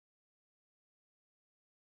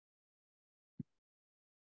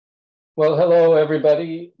Well, hello,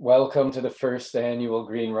 everybody. Welcome to the first annual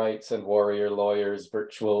Green Rights and Warrior Lawyers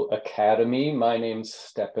Virtual Academy. My name's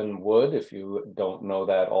Stephen Wood, if you don't know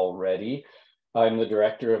that already. I'm the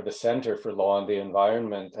director of the Center for Law and the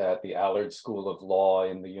Environment at the Allard School of Law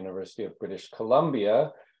in the University of British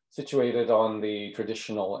Columbia, situated on the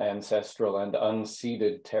traditional, ancestral, and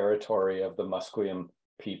unceded territory of the Musqueam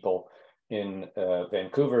people in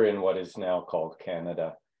Vancouver, in what is now called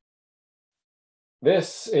Canada.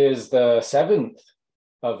 This is the 7th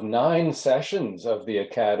of 9 sessions of the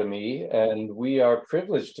Academy, and we are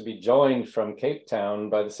privileged to be joined from Cape Town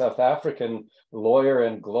by the South African Lawyer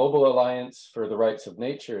and Global Alliance for the Rights of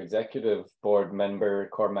Nature Executive Board member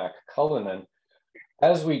Cormac Cullinan.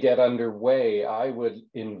 As we get underway, I would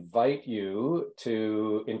invite you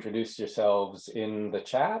to introduce yourselves in the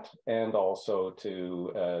chat and also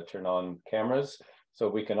to turn on cameras so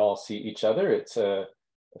we can all see each other. It's a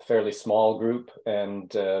fairly small group,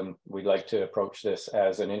 and we'd like to approach this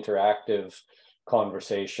as an interactive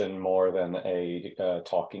conversation more than a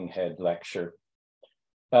talking head lecture.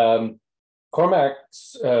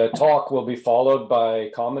 Cormac's talk will be followed by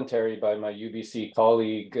commentary by my UBC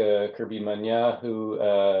colleague, Kirby Manià, who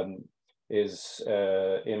is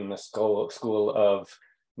in the school of,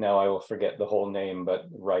 now I will forget the whole name, but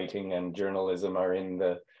writing and journalism are in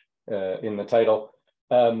the title.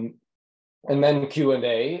 And then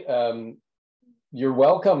Q&A. You're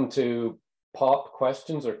welcome to pop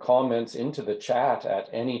questions or comments into the chat at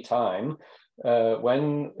any time.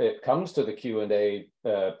 When it comes to the Q&A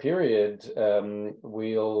period,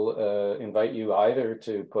 we'll invite you either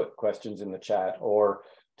to put questions in the chat or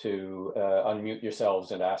to unmute yourselves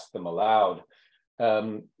and ask them aloud.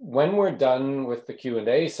 When we're done with the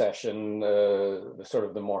Q&A session, the sort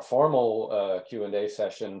of the more formal Q&A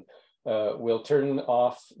session, we'll turn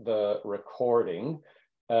off the recording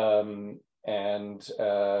and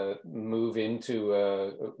move into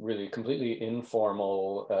a really completely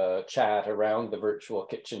informal chat around the virtual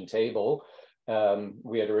kitchen table.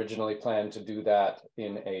 We had originally planned to do that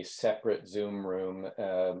in a separate Zoom room,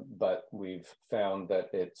 but we've found that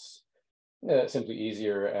it's simply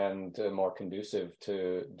easier and more conducive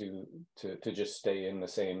to just stay in the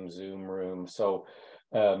same Zoom room. So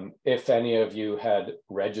if any of you had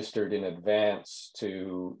registered in advance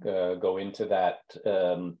to go into that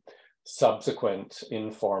subsequent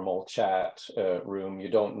informal chat room, you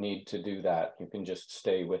don't need to do that. You can just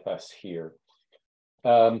stay with us here.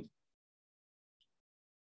 So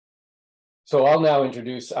I'll now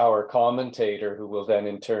introduce our commentator, who will then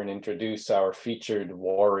in turn introduce our featured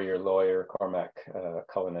warrior lawyer, Cormac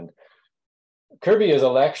Cullinan. Kirby is a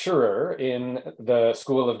lecturer in the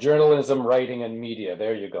School of Journalism, Writing and Media.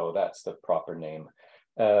 There you go, that's the proper name.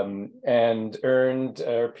 And earned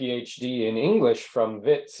a PhD in English from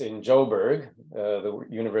Wits in Joburg, the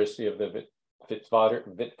University of the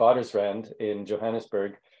Witwatersrand in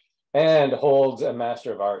Johannesburg, and holds a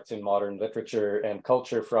Master of Arts in Modern Literature and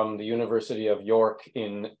Culture from the University of York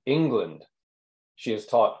in England. She has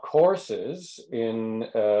taught courses in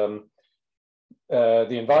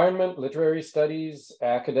the environment, literary studies,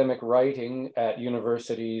 academic writing at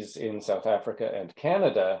universities in South Africa and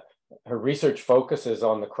Canada. Her research focuses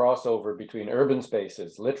on the crossover between urban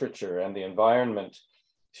spaces, literature, and the environment.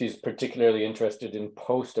 She's particularly interested in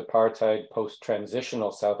post-apartheid,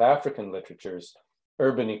 post-transitional South African literatures,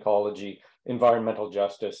 urban ecology, environmental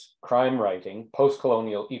justice, crime writing,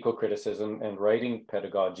 post-colonial eco-criticism, and writing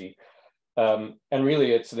pedagogy. And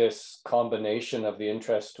really, it's this combination of the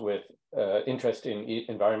interest in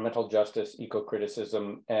environmental justice,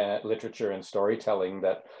 eco-criticism, literature, and storytelling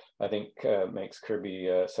that I think makes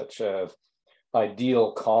Kirby such an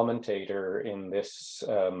ideal commentator in this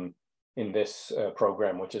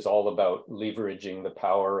program, which is all about leveraging the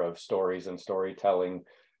power of stories and storytelling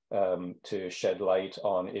to shed light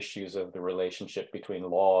on issues of the relationship between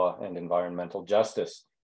law and environmental justice.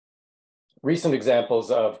 Recent examples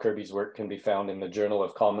of Kirby's work can be found in the Journal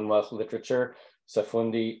of Commonwealth Literature,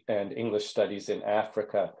 Safundi, and English Studies in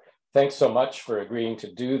Africa. Thanks so much for agreeing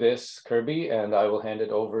to do this, Kirby, and I will hand it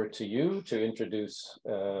over to you to introduce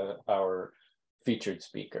our featured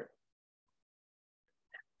speaker.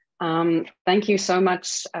 Thank you so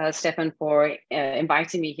much, Stefan, for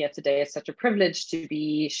inviting me here today. It's such a privilege to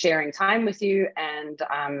be sharing time with you and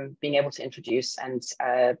being able to introduce and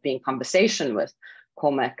be in conversation with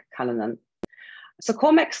Cormac Cullinan. So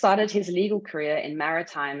Cormac started his legal career in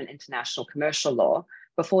maritime and international commercial law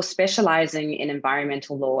before specializing in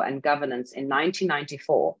environmental law and governance in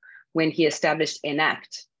 1994, when he established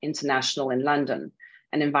EnAct International in London,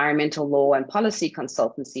 an environmental law and policy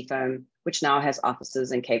consultancy firm, which now has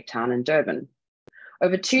offices in Cape Town and Durban.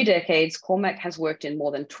 Over 2 decades, Cormac has worked in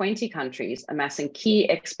more than 20 countries, amassing key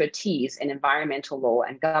expertise in environmental law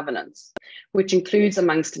and governance, which includes,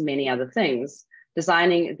 amongst many other things,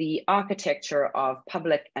 designing the architecture of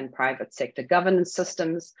public and private sector governance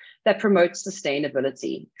systems that promote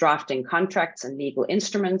sustainability, drafting contracts and legal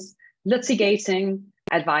instruments, litigating,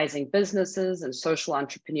 advising businesses and social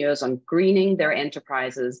entrepreneurs on greening their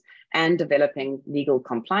enterprises, and developing legal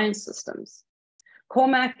compliance systems.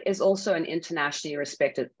 Cormac is also an internationally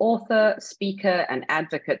respected author, speaker, and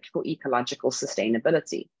advocate for ecological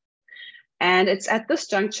sustainability. And it's at this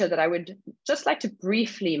juncture that I would just like to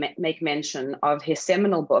briefly make mention of his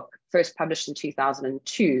seminal book, first published in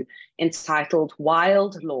 2002, entitled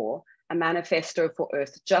Wild Law, A Manifesto for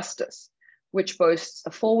Earth Justice, which boasts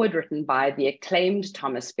a foreword written by the acclaimed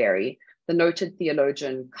Thomas Berry, the noted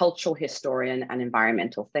theologian, cultural historian, and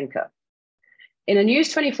environmental thinker. In a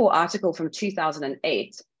News 24 article from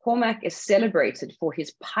 2008, Cormac is celebrated for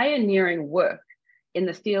his pioneering work in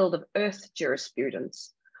the field of earth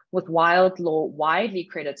jurisprudence, with Wild Law widely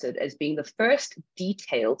credited as being the first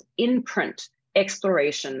detailed in-print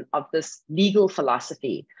exploration of this legal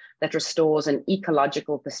philosophy that restores an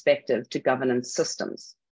ecological perspective to governance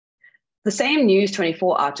systems. The same News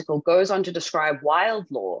 24 article goes on to describe Wild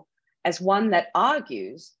Law as one that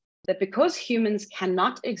argues that because humans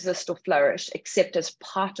cannot exist or flourish except as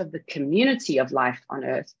part of the community of life on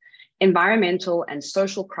Earth, environmental and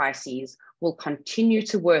social crises will continue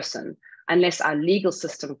to worsen unless our legal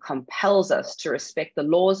system compels us to respect the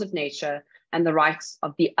laws of nature and the rights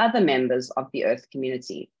of the other members of the Earth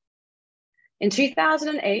community. In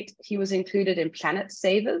 2008, he was included in Planet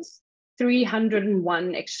Savers,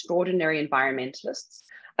 301 Extraordinary Environmentalists,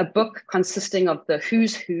 a book consisting of the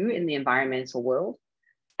who's who in the environmental world,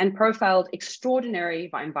 and profiled extraordinary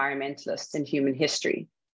environmentalists in human history.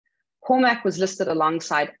 Cormac was listed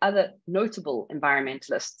alongside other notable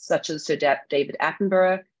environmentalists such as Sir David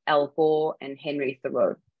Attenborough, Al Gore, and Henry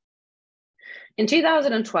Thoreau. In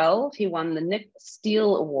 2012, he won the Nick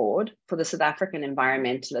Steele Award for the South African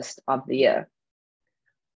Environmentalist of the Year.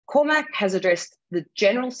 Cormac has addressed the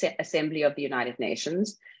General Assembly of the United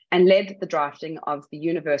Nations and led the drafting of the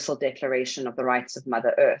Universal Declaration of the Rights of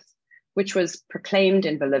Mother Earth, which was proclaimed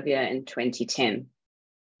in Bolivia in 2010.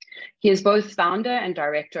 He is both founder and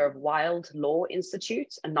director of Wild Law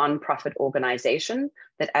Institute, a nonprofit organization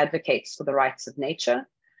that advocates for the rights of nature.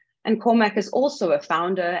 And Cormac is also a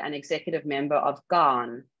founder and executive member of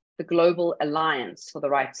GRAWL, the Global Alliance for the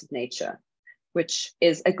Rights of Nature, which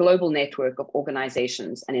is a global network of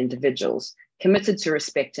organizations and individuals committed to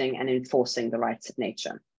respecting and enforcing the rights of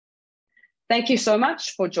nature. Thank you so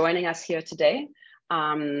much for joining us here today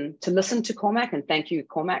to listen to Cormac, and thank you,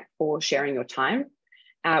 Cormac, for sharing your time.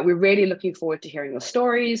 We're really looking forward to hearing your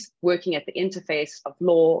stories, working at the interface of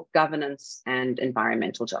law, governance, and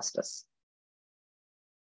environmental justice.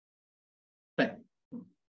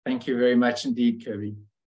 Thank you very much indeed, Kirby.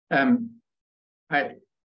 I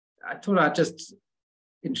thought I'd just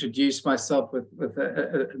introduce myself with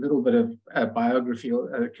a little bit of biography.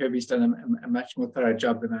 Kirby's done a much more thorough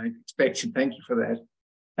job than I expected. Thank you for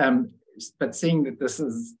that. But seeing that this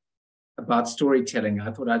is about storytelling,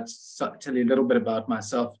 I thought I'd tell you a little bit about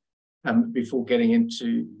myself before getting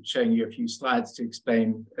into showing you a few slides to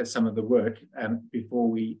explain some of the work before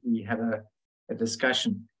we have a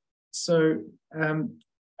discussion. So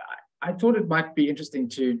I thought it might be interesting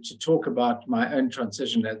to talk about my own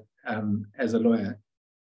transition as a lawyer.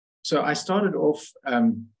 So I started off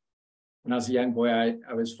when I was a young boy.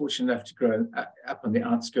 I was fortunate enough to grow up on the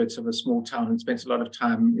outskirts of a small town and spent a lot of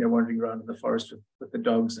time, wandering around in the forest with the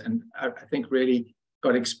dogs. And I think really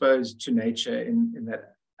got exposed to nature in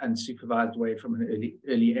that unsupervised way from an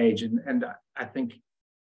early age. And I think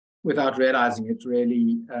without realizing it,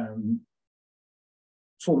 really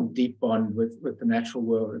formed a deep bond with the natural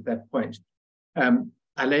world at that point.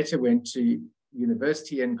 I later went to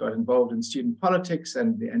university and got involved in student politics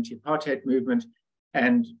and the anti-apartheid movement.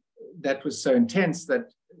 And that was so intense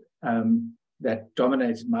that that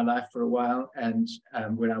dominated my life for a while. And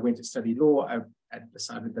when I went to study law, I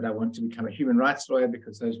decided that I wanted to become a human rights lawyer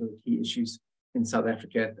because those were the key issues in South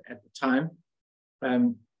Africa at the time.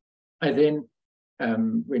 I then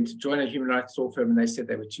went to join a human rights law firm, and they said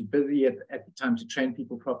they were too busy at the time to train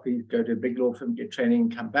people properly, go to a big law firm, get training,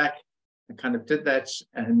 and come back. I kind of did that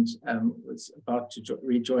and was about to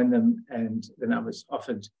rejoin them. And then I was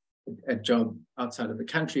offered a job outside of the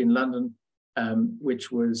country in London,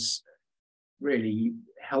 which was really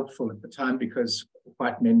helpful at the time because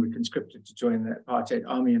white men were conscripted to join the apartheid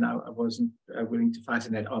army, and I wasn't willing to fight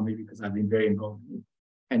in that army because I've been very involved in the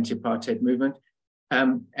anti-apartheid movement.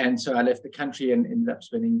 And so I left the country and ended up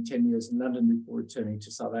spending 10 years in London before returning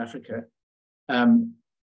to South Africa. And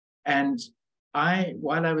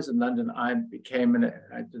while I was in London, I did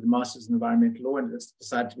a master's in environmental law and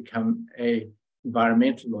decided to become an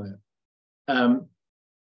environmental lawyer.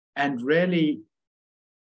 And really,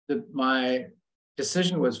 my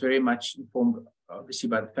decision was very much informed, obviously,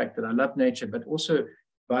 by the fact that I love nature, but also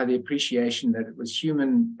by the appreciation that it was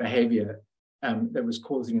human behavior that was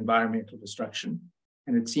causing environmental destruction.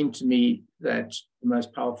 And it seemed to me that the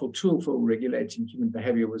most powerful tool for regulating human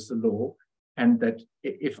behavior was the law, and that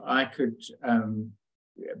if I could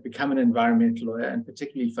become an environmental lawyer and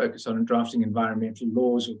particularly focus on drafting environmental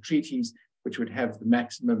laws or treaties which would have the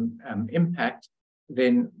maximum impact,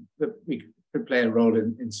 then we could play a role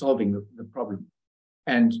in solving the problem.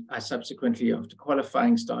 And I subsequently, after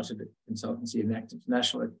qualifying, started a consultancy, EnAct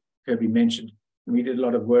International, that Kirby mentioned. And we did a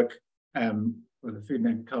lot of work with the Food and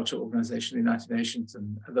Agriculture Organization, the United Nations,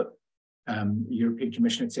 and other European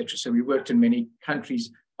Commission, etc. So we worked in many countries,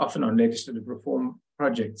 often on legislative reform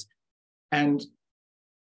projects. And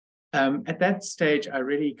at that stage, I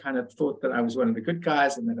really kind of thought that I was one of the good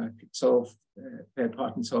guys and that I could play a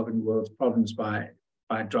part in solving the world's problems by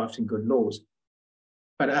drafting good laws.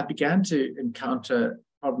 But I began to encounter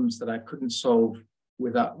problems that I couldn't solve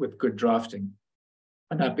with good drafting.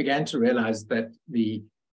 And I began to realize that the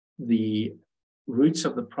roots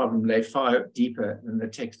of the problem lay far deeper than the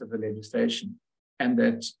text of the legislation. And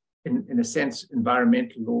that, in a sense,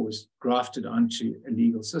 environmental law was grafted onto a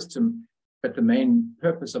legal system, but the main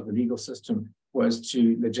purpose of the legal system was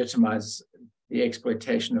to legitimize the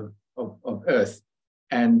exploitation of Earth.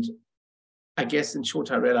 And I guess, in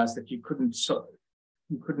short, I realized that you couldn't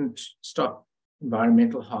stop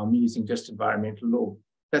environmental harm using just environmental law.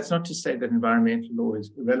 That's not to say that environmental law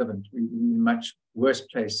is irrelevant. We'd be in a much worse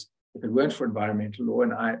place if it weren't for environmental law.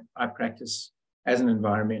 And I practice as an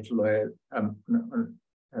environmental lawyer.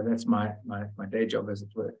 That's my day job, as it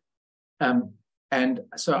were. And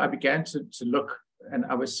so I began to look, and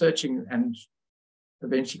I was searching, and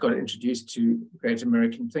eventually got introduced to a great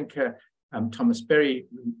American thinker, Thomas Berry,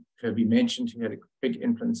 who Kirby mentioned, who had a big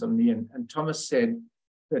influence on me. And Thomas said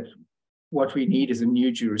that what we need is a new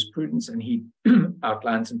jurisprudence, and he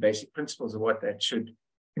outlined some basic principles of what that should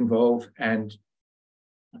involve. And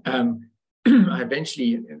I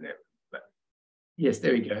eventually, yes,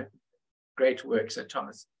 there we go, great work. So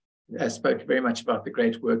Thomas spoke very much about the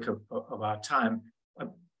great work of our time,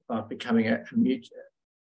 about becoming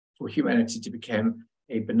for humanity to become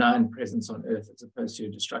a benign presence on Earth as opposed to a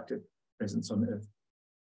destructive presence on Earth.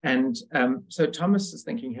 And so Thomas's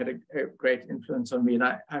thinking had a great influence on me, and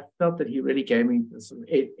I felt that he really gave me the sort of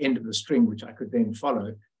end of the string, which I could then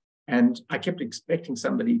follow. And I kept expecting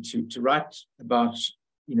somebody to write about,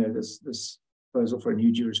 this proposal for a new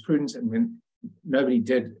jurisprudence, and when nobody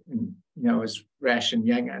did, and I was rash and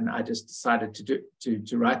young, and I just decided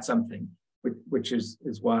to write something, which is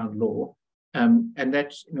Wild Law, and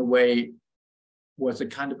that, in a way, was a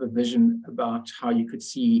kind of a vision about how you could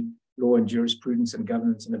see law and jurisprudence and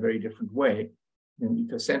governance in a very different way, in an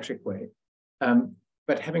ecocentric way.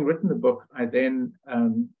 But having written the book, I then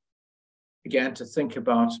began to think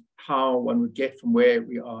about how one would get from where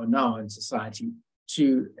we are now in society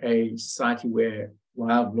to a society where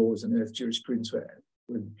wild laws and earth jurisprudence were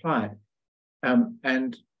applied.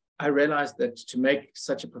 And I realized that to make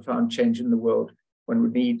such a profound change in the world, one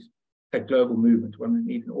would need a global movement. One would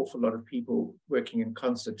need an awful lot of people working in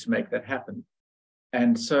concert to make that happen.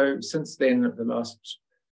 And so since then,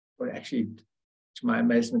 actually, to my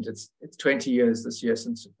amazement, it's 20 years this year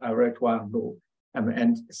since I wrote Wild Law.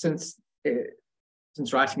 And since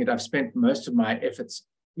writing it, I've spent most of my efforts,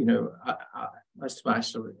 most of my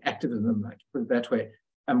sort of activism, like put it that way,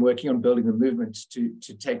 I'm working on building a movement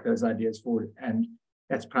to take those ideas forward. And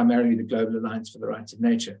that's primarily the Global Alliance for the Rights of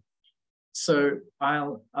Nature. So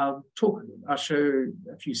I'll show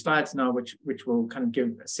a few slides now, which will kind of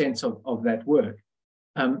give a sense of that work.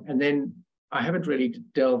 And then I haven't really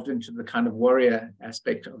delved into the kind of warrior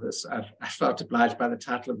aspect of this. I felt obliged by the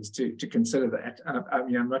title of this to consider that.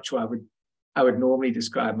 I'm not sure I would normally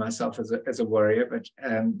describe myself as a warrior, but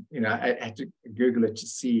I had to Google it to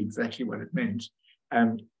see exactly what it meant.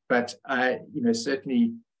 But I,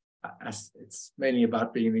 certainly, it's mainly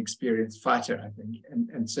about being an experienced fighter, I think,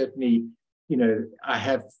 and certainly, I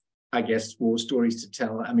have, I guess, war stories to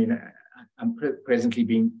tell. I mean, I'm presently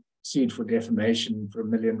being sued for defamation for R1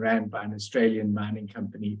 million by an Australian mining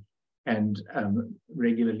company, and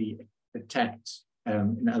regularly attacked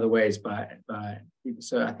in other ways by people.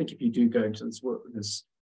 So I think if you do go into this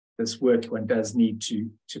work, one does need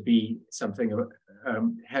to be something of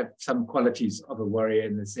have some qualities of a warrior,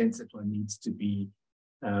 in the sense that one needs to be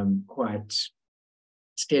quite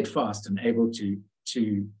steadfast and able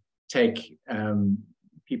to take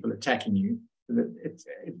people attacking you.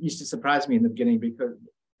 It used to surprise me in the beginning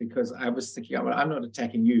because I was thinking, oh, well, I'm not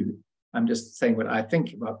attacking you. I'm just saying what I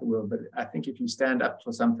think about the world. But I think if you stand up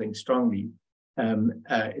for something strongly,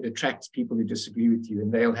 it attracts people who disagree with you,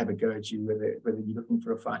 and they'll have a go at you whether you're looking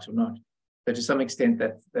for a fight or not. So to some extent,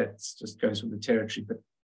 that just goes with the territory. But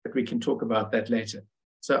we can talk about that later.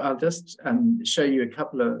 So I'll just show you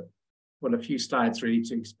a few slides really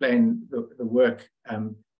to explain the work,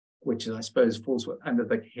 which I suppose falls under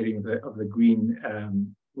the heading of the green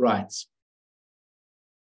rights.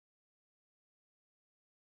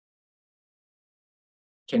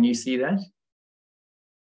 Can you see that?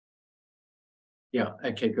 Yeah,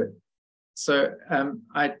 okay, good. So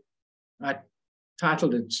I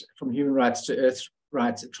titled it From Human Rights to Earth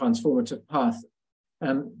Rights, a Transformative Path,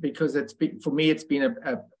 because for me, it's been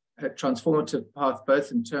a transformative path,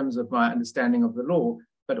 both in terms of my understanding of the law,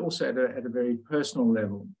 but also at a very personal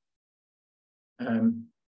level.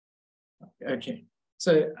 Okay,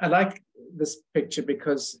 so I like this picture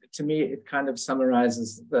because to me, it kind of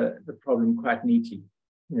summarizes the problem quite neatly.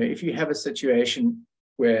 You know, if you have a situation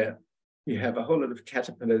where you have a whole lot of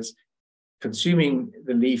caterpillars consuming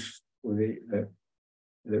the leaf or the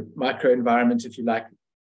microenvironment, if you like,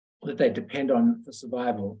 that they depend on for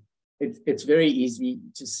survival, it's very easy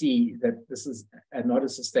to see that this is not a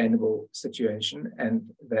sustainable situation, and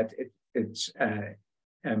that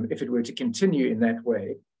if it were to continue in that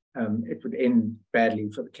way, it would end badly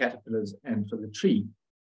for the caterpillars and for the tree.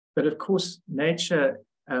 But of course, nature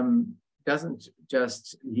doesn't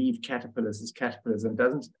just leave caterpillars as caterpillars and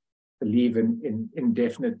doesn't believe in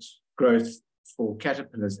indefinite growth for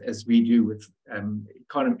caterpillars as we do with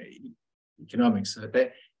economics. So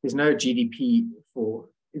there's no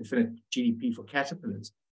infinite GDP for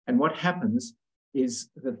caterpillars. And what happens is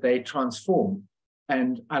that they transform.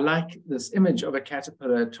 And I like this image of a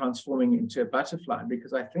caterpillar transforming into a butterfly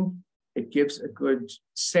because I think it gives a good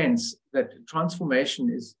sense that transformation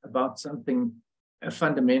is about a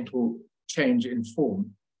fundamental change in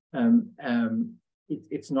form.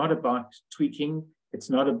 It's not about tweaking. It's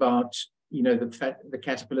not about, you know, the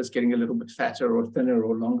caterpillars getting a little bit fatter or thinner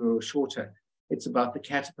or longer or shorter. It's about the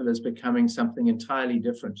caterpillars becoming something entirely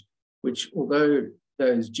different, which, although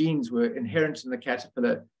those genes were inherent in the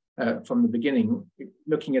caterpillar from the beginning,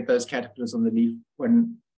 looking at those caterpillars on the leaf,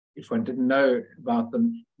 if one didn't know about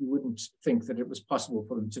them, you wouldn't think that it was possible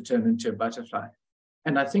for them to turn into a butterfly.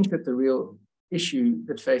 And I think that the real issue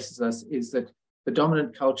that faces us is that the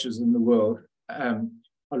dominant cultures in the world are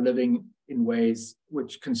living in ways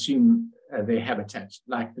which consume their habitat,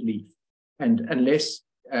 like the leaf. And unless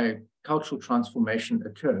cultural transformation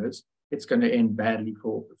occurs, it's going to end badly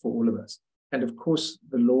for all of us. And of course,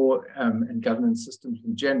 the law and governance systems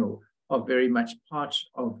in general are very much part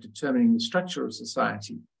of determining the structure of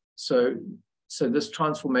society. So this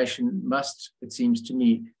transformation must, it seems to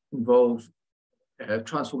me, involve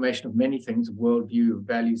transformation of many things, of worldview, of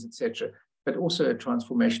values, etc., but also a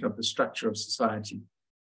transformation of the structure of society.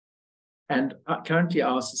 And currently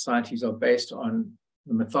our societies are based on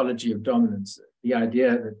the mythology of dominance, the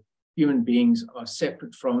idea that human beings are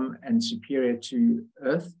separate from and superior to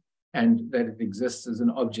Earth, and that it exists as an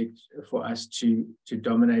object for us to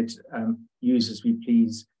dominate, use as we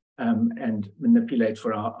please, and manipulate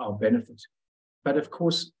for our benefit. But of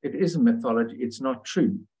course, it is a mythology. It's not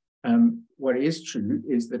true. What is true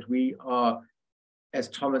is that we are, as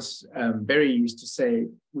Thomas Berry used to say,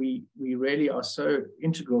 we really are so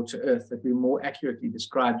integral to Earth that we're more accurately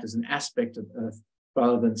described as an aspect of Earth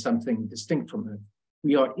rather than something distinct from Earth.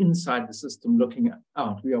 We are inside the system looking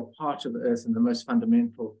out. We are part of Earth in the most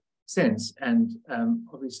fundamental sense. And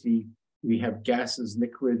obviously, we have gases,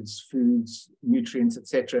 liquids, foods, nutrients,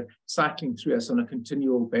 etc., cycling through us on a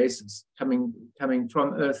continual basis, coming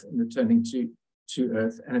from Earth and returning to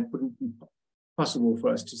Earth. And it wouldn't be possible for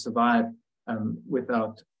us to survive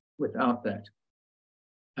without that.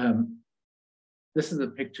 This is a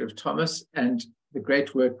picture of Thomas and the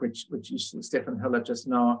great work which you saw Stefan Heller just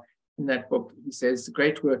now. In that book, he says, the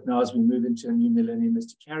great work now as we move into a new millennium is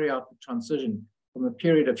to carry out the transition from a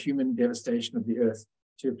period of human devastation of the Earth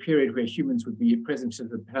to a period where humans would be present to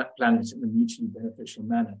the planet in a mutually beneficial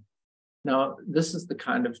manner. Now, this is the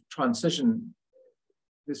kind of transition.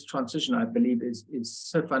 This transition, I believe, is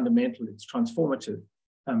so fundamental. It's transformative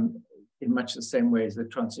in much the same way as the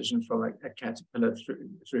transition from a caterpillar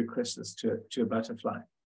through a chrysalis to a butterfly.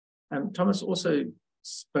 Thomas also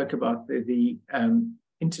spoke about the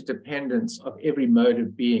interdependence of every mode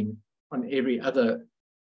of being on every other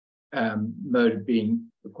mode of being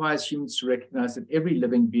requires humans to recognize that every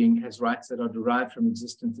living being has rights that are derived from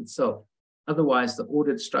existence itself. Otherwise, the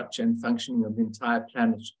ordered structure and functioning of the entire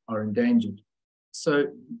planet are endangered. So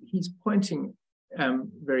he's pointing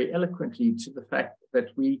very eloquently to the fact that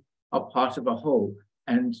we are part of a whole,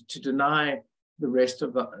 and to deny the rest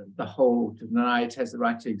of the whole, to deny it has the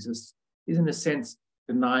right to exist, is in a sense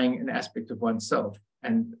denying an aspect of oneself.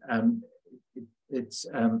 And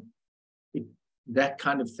that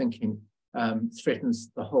kind of thinking threatens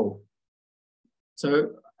the whole.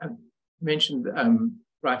 So I mentioned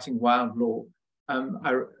writing Wild Law,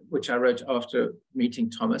 which I wrote after meeting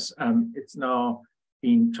Thomas. It's now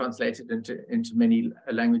been translated into many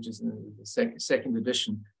languages in the second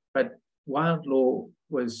edition. But Wild Law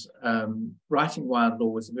was, writing Wild Law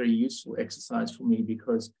was a very useful exercise for me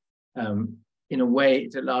because in a way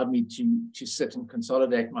it allowed me to sit and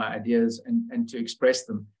consolidate my ideas and to express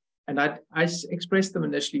them. And I expressed them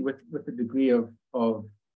initially with a degree of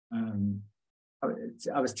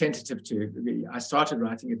I was tentative to. I started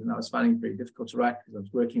writing it and I was finding it very difficult to write because I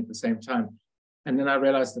was working at the same time. And then I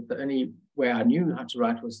realized that the only way I knew how to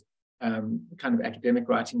write was the kind of academic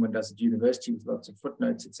writing one does at university with lots of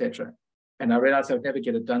footnotes, etc. And I realized I would never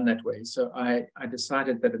get it done that way. So I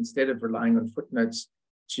decided that instead of relying on footnotes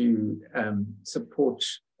to support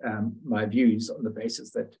my views on the basis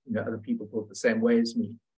that other people thought the same way as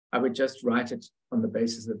me, I would just write it on the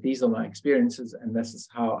basis that these are my experiences and this is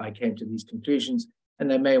how I came to these conclusions.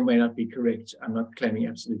 And they may or may not be correct. I'm not claiming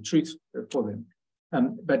absolute truth for them.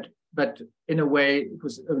 But in a way, it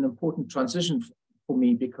was an important transition for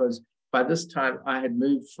me because by this time I had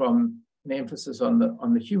moved from an emphasis on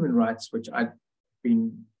the human rights, which I'd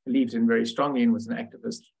believed in very strongly and was an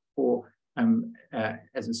activist for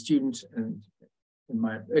as a student and in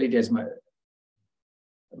my early days, my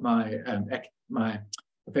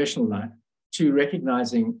professional life, to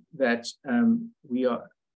recognizing that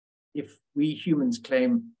if we humans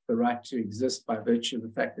claim the right to exist by virtue of the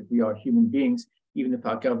fact that we are human beings, even if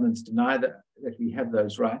our governments deny that we have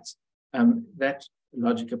those rights, that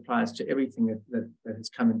logic applies to everything that has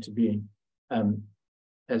come into being.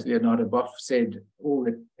 As Leonardo Boff said, all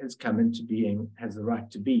that has come into being has the right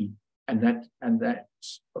to be. And that,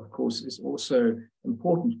 of course, is also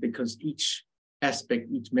important because each aspect,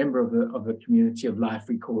 each member of the community of life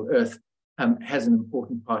we call Earth has an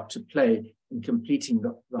important part to play in completing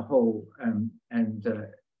the whole and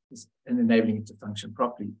enabling it to function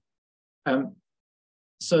properly.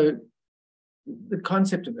 So the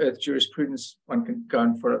concept of Earth jurisprudence, one can go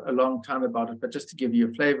on for a long time about it, but just to give you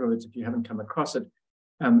a flavor of it, if you haven't come across it,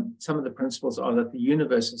 some of the principles are that the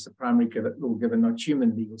universe is the primary lawgiver, not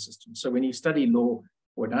human legal system. So when you study law,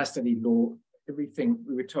 or when I studied law, everything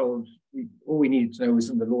we were told, all we needed to know was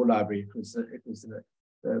in the law library. It was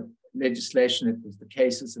the legislation, it was the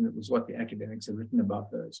cases, and it was what the academics had written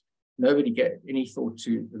about those. Nobody gave any thought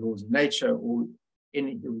to the laws of nature, or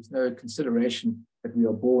there was no consideration that we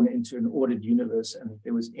are born into an ordered universe and that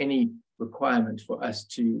there was any requirement for us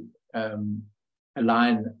to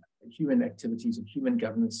align human activities and human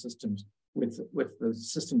governance systems with the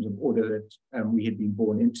systems of order that we had been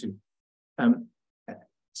born into.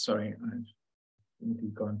 Sorry, I think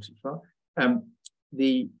we've gone too far.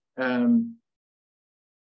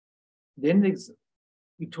 Then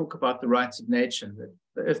we talk about the rights of nature, that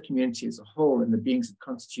the Earth community as a whole and the beings that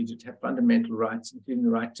constitute it have fundamental rights, including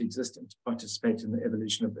the right to exist and to participate in the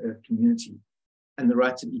evolution of the Earth community. And the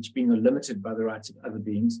rights of each being are limited by the rights of other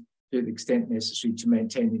beings to the extent necessary to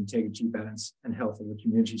maintain the integrity, balance, and health of the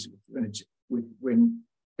communities within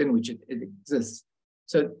which it exists.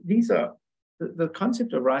 So these are, the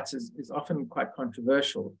concept of rights is often quite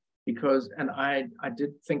controversial because, and I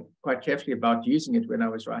did think quite carefully about using it when I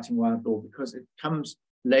was writing Wild Law because it comes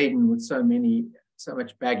laden with so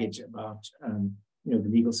much baggage about the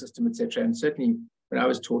legal system, etc. And certainly when I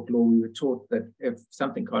was taught law, we were taught that if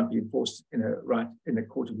something can't be enforced in a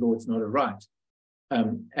court of law, it's not a right.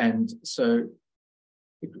 And so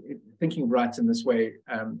thinking of rights in this way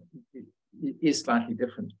is slightly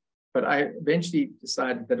different. But I eventually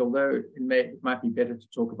decided that although it might be better to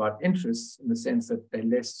talk about interests in the sense that they're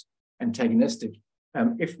less antagonistic,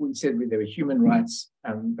 if we said there were human rights,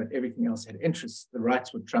 but everything else had interests, the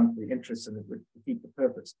rights would trump the interests and it would defeat the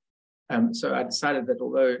purpose. So I decided that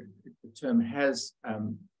although the term has,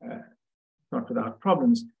 not without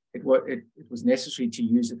problems, it was necessary to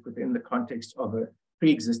use it within the context of a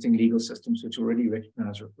pre-existing legal systems which already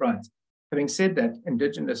recognize rights. Having said that,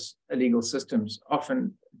 indigenous legal systems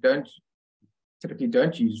typically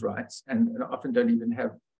don't use rights and often don't even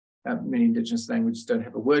have, many indigenous languages don't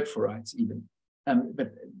have a word for rights even.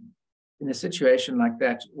 But in a situation like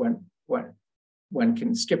that, one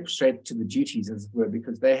can skip straight to the duties, as it were,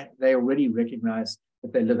 because they already recognize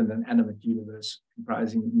that they live in an animate universe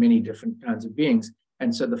comprising many different kinds of beings.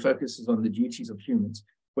 And so the focus is on the duties of humans.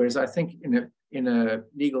 Whereas I think in a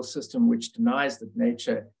legal system which denies that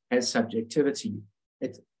nature has subjectivity,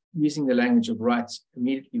 it's using the language of rights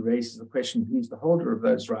immediately raises the question, who's the holder of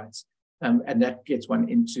those rights? And that gets one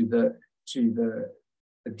into the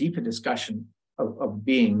deeper discussion of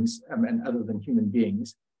beings and other than human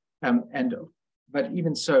beings. But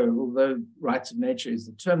even so, although rights of nature is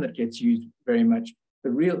the term that gets used very much, the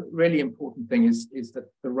really important thing is that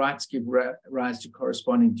the rights give rise to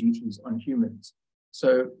corresponding duties on humans.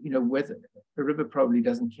 So, whether the river probably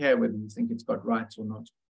doesn't care whether you think it's got rights or not.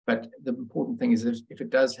 But the important thing is if it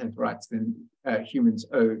does have rights, then humans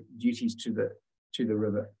owe duties to the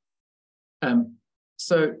river.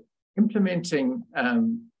 So implementing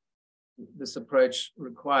this approach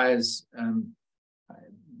requires,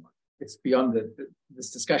 it's beyond this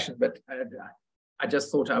discussion, but I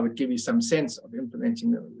just thought I would give you some sense of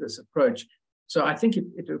implementing this approach. So I think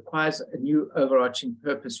it requires a new overarching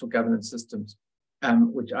purpose for governance systems,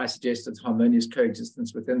 which I suggest is harmonious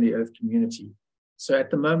coexistence within the Earth community. So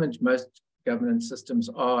at the moment, most governance systems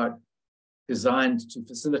are designed to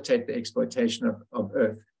facilitate the exploitation of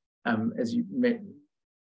Earth. As you may,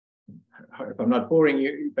 I hope I'm not boring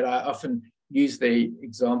you, but I often use the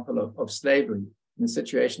example of slavery. In a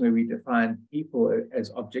situation where we define people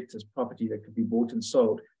as objects, as property that could be bought and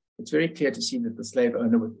sold, it's very clear to see that the slave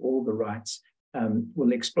owner with all the rights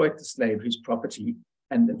will exploit the slave who's property.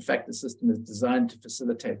 And in fact, the system is designed to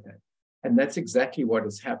facilitate that. And that's exactly what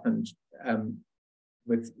has happened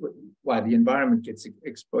with why the environment gets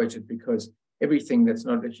exploited, because everything that's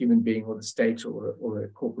not a human being or the state or a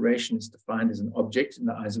corporation is defined as an object in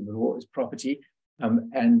the eyes of the law as property.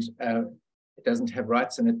 It doesn't have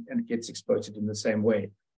rights and it gets exploited in the same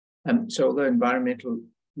way. So although environmental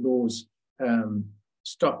laws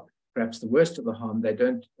stop perhaps the worst of the harm, they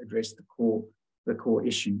don't address the core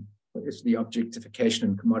issue. It's the objectification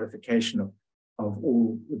and commodification of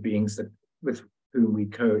all the beings with whom we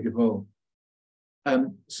co-evolve.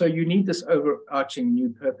 So you need this overarching new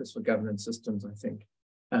purpose for governance systems, I think.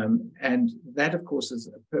 And that, of course, is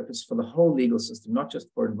a purpose for the whole legal system, not just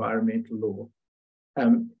for environmental law.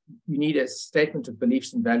 You need a statement of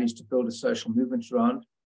beliefs and values to build a social movement around,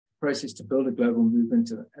 a process to build a global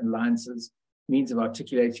movement and alliances, means of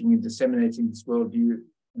articulating and disseminating this worldview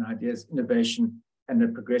and ideas, innovation, and a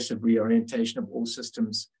progressive reorientation of all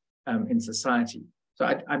systems in society. So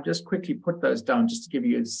I've just quickly put those down just to give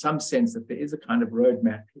you some sense that there is a kind of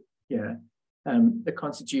roadmap here. The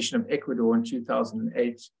Constitution of Ecuador in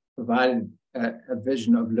 2008 provided a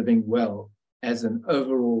vision of living well as an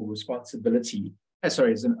overall responsibility, as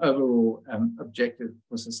an overall objective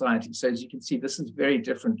for society. So as you can see, this is very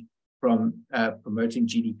different from promoting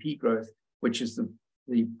GDP growth, which is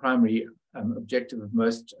the primary objective of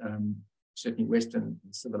most, certainly Western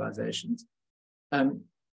civilizations.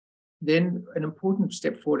 Then an important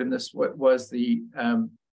step forward in this was the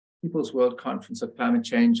People's World Conference of Climate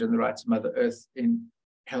Change and the Rights of Mother Earth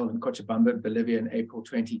held in Cochabamba, Bolivia in April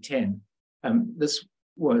 2010. This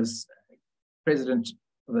was President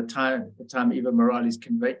of the time Evo Morales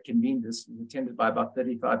convened this, attended by about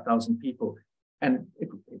 35,000 people. And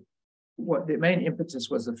what the main impetus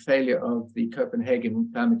was the failure of the Copenhagen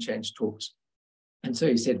climate change talks. And so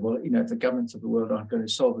he said, well, if the governments of the world aren't going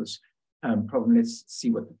to solve this problem, let's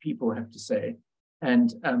see what the people have to say.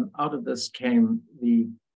 And out of this came the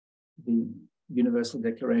Universal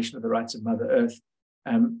Declaration of the Rights of Mother Earth.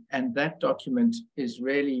 And that document is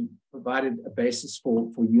really provided a basis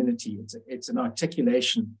for unity. It's an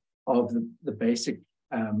articulation of the basic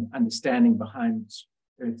understanding behind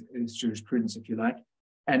Earth's jurisprudence, if you like.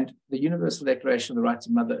 And the Universal Declaration of the Rights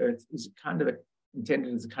of Mother Earth is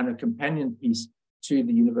intended as a kind of companion piece to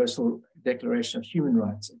the Universal Declaration of Human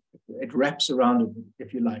Rights. It wraps around it,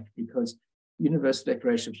 if you like, because Universal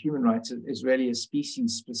Declaration of Human Rights is really a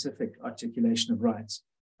species-specific articulation of rights,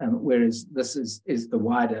 whereas this is the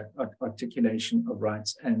wider articulation of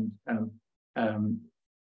rights and in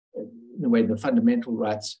a way the fundamental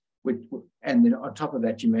rights, and then on top of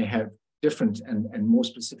that you may have different and more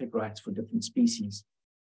specific rights for different species.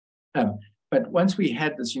 But once we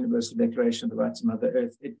had this Universal Declaration of the Rights of Mother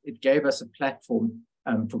Earth, it gave us a platform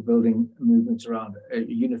for building a movement around a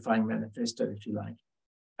unifying manifesto, if you like.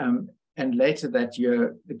 And later that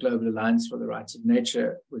year, the Global Alliance for the Rights of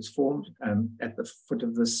Nature was formed at the foot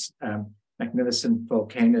of this magnificent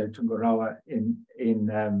volcano, Tungurahua,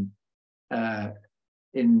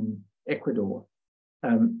 in Ecuador.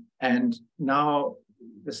 And now,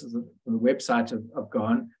 this is the website of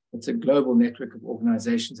GRAWL. It's a global network of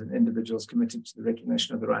organizations and individuals committed to the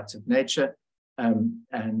recognition of the rights of nature and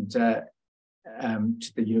to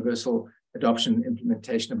the universal adoption and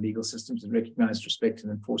implementation of legal systems that recognize, respect,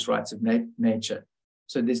 and enforce rights of nature.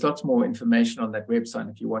 So there's lots more information on that website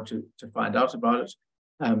if you want to find out about it.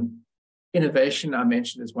 Innovation, I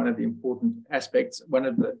mentioned, is one of the important aspects. One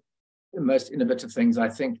of the most innovative things I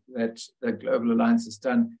think that the Global Alliance has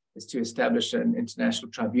done is to establish an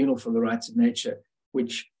international tribunal for the rights of nature,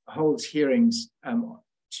 which holds hearings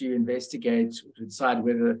to investigate, to decide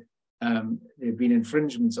whether there have been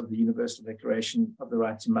infringements of the Universal Declaration of the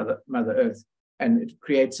Rights of Mother Earth. And it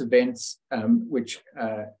creates events which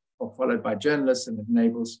are followed by journalists, and it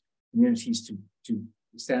enables communities to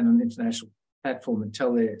stand on an international platform and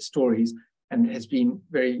tell their stories, and has been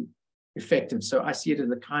very effective. So I see it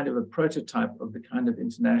as a kind of a prototype of the kind of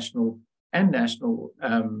international and national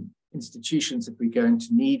institutions that we're going to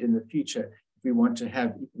need in the future if we want to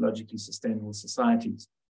have ecologically sustainable societies.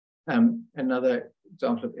 Another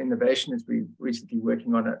example of innovation is we're recently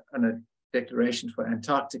working on a declaration for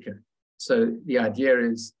Antarctica. So the idea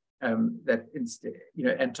is that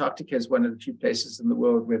Antarctica is one of the few places in the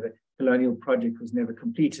world where the colonial project was never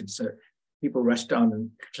completed. So people rushed down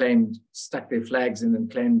and stuck their flags in and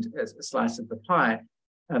claimed a slice of the pie,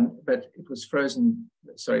 but it was frozen.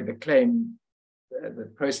 Sorry, the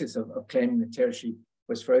process of claiming the territory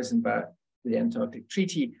was frozen by the Antarctic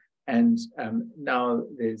Treaty, and now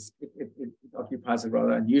it occupies a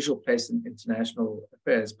rather unusual place in international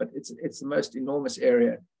affairs. But it's the most enormous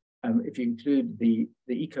area. If you include the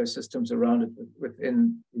ecosystems around it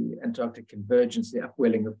within the Antarctic convergence, the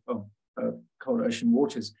upwelling of cold ocean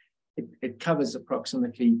waters, it covers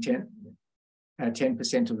approximately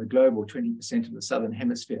 10% of the globe, or 20% of the southern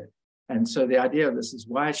hemisphere. And so the idea of this is,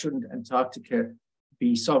 why shouldn't Antarctica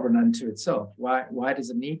be sovereign unto itself? Why does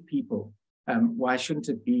it need people? Why shouldn't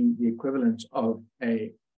it be the equivalent of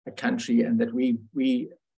a country, and that we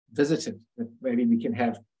visit it, that maybe we can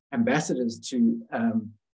have ambassadors to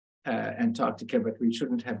Antarctica, but we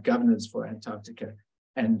shouldn't have governors for Antarctica.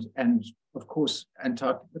 And of course,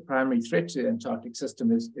 the primary threat to the Antarctic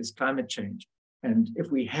system is climate change. And if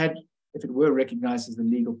it were recognized as a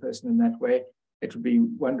legal person in that way, it would be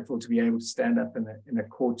wonderful to be able to stand up in a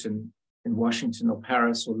court in Washington or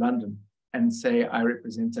Paris or London and say, I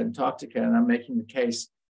represent Antarctica, and I'm making the case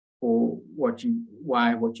for what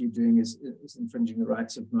you're doing is infringing the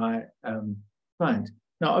rights of my client.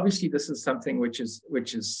 Now, obviously, this is something which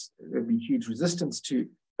there'll be huge resistance to,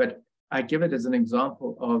 but I give it as an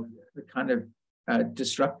example of the kind of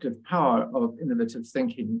disruptive power of innovative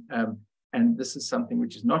thinking. And this is something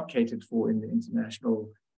which is not catered for in the international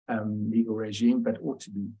legal regime, but ought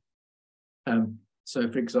to be. So,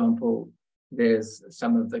 for example, there's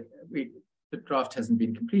some of the draft hasn't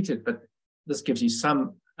been completed, but this gives you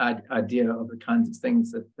some idea of the kinds of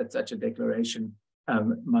things that such a declaration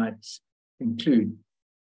might include.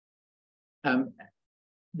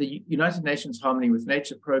 The United Nations Harmony with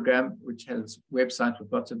Nature program, which has a website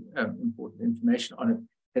with lots of important information on it,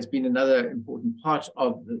 has been another important part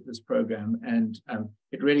of this program, and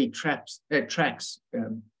it really tracks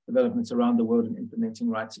developments around the world in implementing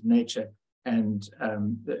rights of nature and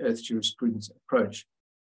the Earth jurisprudence approach.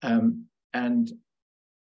 And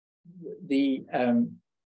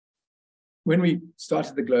when we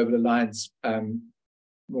started the Global Alliance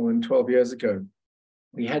more than 12 years ago,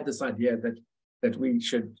 we had this idea that we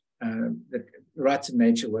should, that the rights of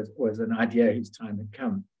nature was an idea whose time had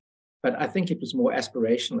come. But I think it was more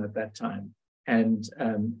aspirational at that time. And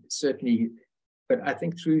certainly, but I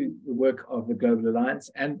think through the work of the Global Alliance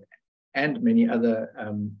and many other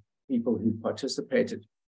people who participated,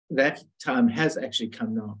 that time has actually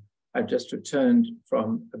come now. I've just returned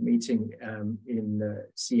from a meeting in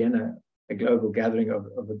Siena, a global gathering of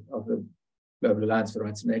the Global Alliance for the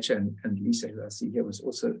Rights of Nature, and Lisa, who I see here, was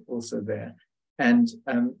also there. And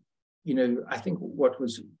I think what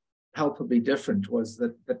was palpably different was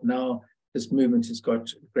that now this movement has got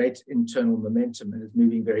great internal momentum and is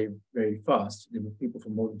moving very, very fast. There were people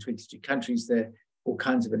from more than 22 countries there, all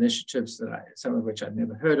kinds of initiatives some of which I'd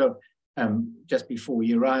never heard of. Just before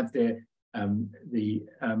we arrived there, the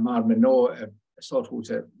Mar Menor, a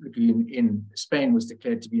saltwater lagoon in Spain, was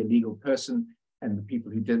declared to be a legal person, and the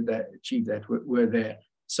people who achieved that were there.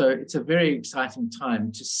 So it's a very exciting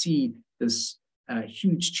time to see this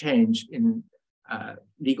huge change in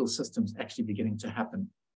legal systems actually beginning to happen.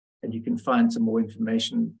 And you can find some more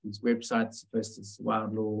information. These websites, first is the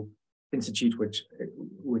Wild Law Institute,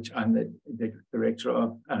 which I'm the director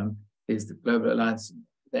of. There's the Global Alliance,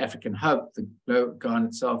 the African Hub, the GRAWL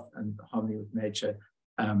itself, and the Harmony with Nature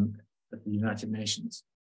at the United Nations.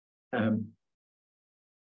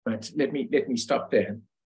 But let me stop there,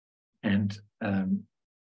 and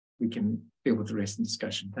we can deal with the rest in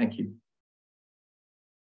discussion. Thank you.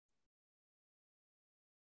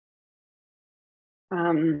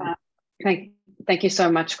 Thank you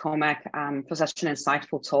so much, Cormac, for such an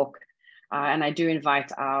insightful talk. And I do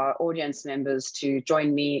invite our audience members to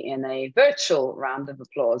join me in a virtual round of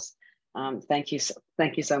applause. Thank you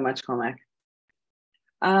so much, Cormac.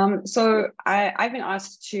 So I've been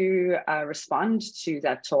asked to respond to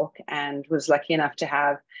that talk, and was lucky enough to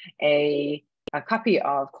have a copy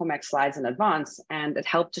of Cormac's slides in advance, and it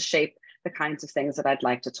helped to shape the kinds of things that I'd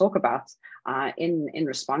like to talk about in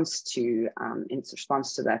response to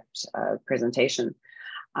that presentation.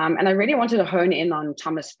 And I really wanted to hone in on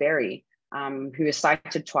Thomas Berry, who is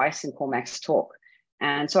cited twice in Cormac's talk.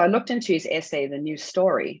 And so I looked into his essay, The New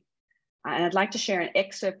Story, and I'd like to share an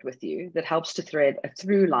excerpt with you that helps to thread a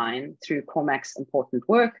through line through Cormac's important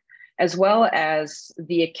work, as well as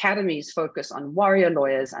the Academy's focus on warrior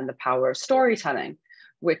lawyers and the power of storytelling,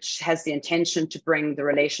 which has the intention to bring the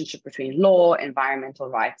relationship between law, environmental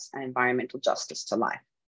rights, and environmental justice to life.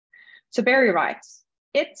 So Berry writes,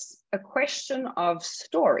 "It's a question of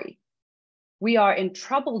story. We are in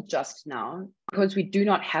trouble just now because we do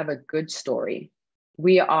not have a good story.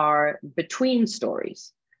 We are between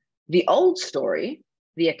stories. The old story,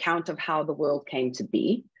 the account of how the world came to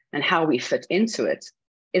be and how we fit into it,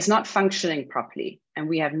 is not functioning properly, and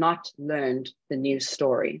we have not learned the new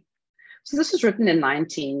story." So this was written in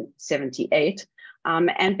 1978,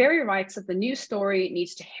 and Berry writes that the new story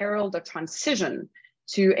needs to herald a transition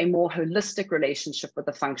to a more holistic relationship with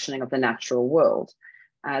the functioning of the natural world.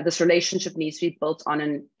 This relationship needs to be built on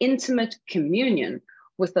an intimate communion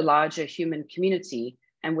with the larger human community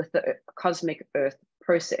and with the cosmic earth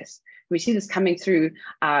process. We see this coming through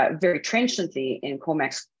very trenchantly in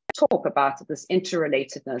Cormac's talk about this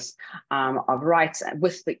interrelatedness of rights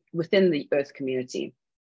within the earth community.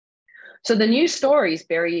 So the new stories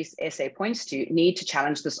Berry's essay points to need to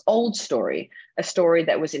challenge this old story, a story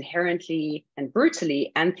that was inherently and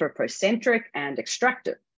brutally anthropocentric and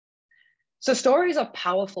extractive. So stories are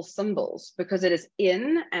powerful symbols because it is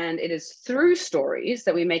in and it is through stories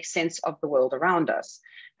that we make sense of the world around us,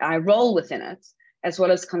 our role within it, as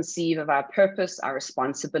well as conceive of our purpose, our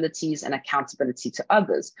responsibilities, and accountability to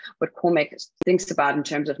others, what Cormac thinks about in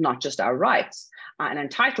terms of not just our rights and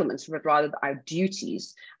entitlements, but rather our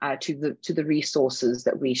duties to the resources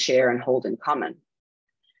that we share and hold in common.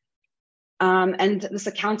 And this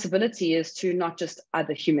accountability is to not just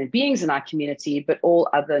other human beings in our community, but all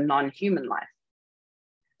other non-human life.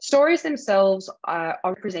 Stories themselves are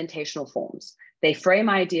representational forms. They frame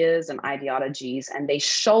ideas and ideologies, and they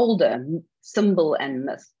shoulder symbol and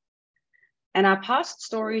myth. And our past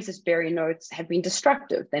stories, as Berry notes, have been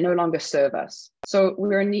destructive. They no longer serve us. So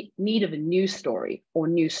we're in need of a new story or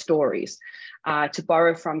new stories. To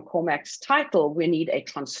borrow from Cormac's title, we need a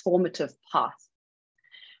transformative path.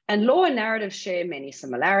 And law and narrative share many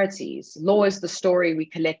similarities. Law is the story we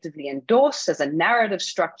collectively endorse as a narrative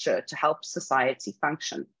structure to help society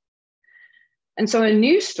function. And so a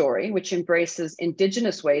new story, which embraces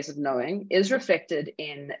indigenous ways of knowing, is reflected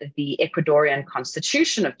in the Ecuadorian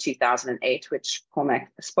Constitution of 2008, which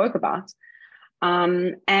Cormac spoke about.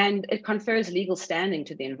 And it confers legal standing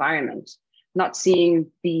to the environment, not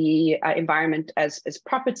seeing the environment as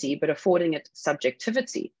property, but affording it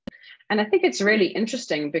subjectivity. And I think it's really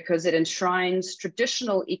interesting because it enshrines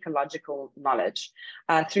traditional ecological knowledge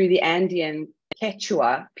through the Andean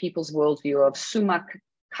Quechua people's worldview of sumak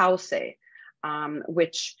cauce,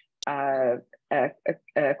 which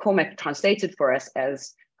Cormac translated for us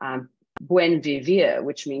as buen vivir,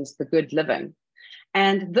 which means the good living.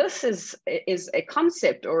 And this is a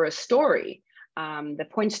concept or a story that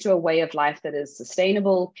points to a way of life that is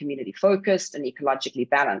sustainable, community focused, and ecologically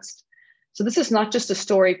balanced. So this is not just a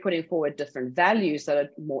story putting forward different values that are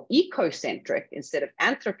more ecocentric instead of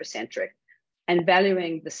anthropocentric, and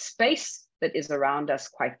valuing the space that is around us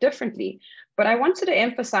quite differently. But I wanted to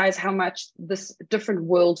emphasize how much this different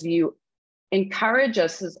worldview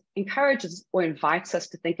encourages or invites us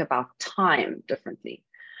to think about time differently.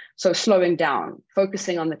 So slowing down,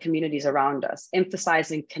 focusing on the communities around us,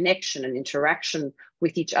 emphasizing connection and interaction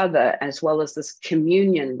with each other, as well as this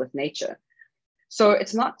communion with nature. So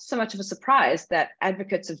it's not so much of a surprise that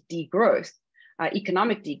advocates of degrowth,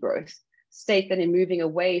 economic degrowth, state that in moving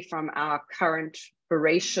away from our current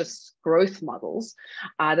voracious growth models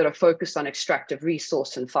that are focused on extractive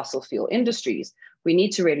resource and fossil fuel industries, we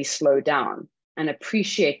need to really slow down and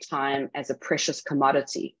appreciate time as a precious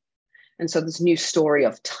commodity. And so this new story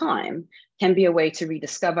of time can be a way to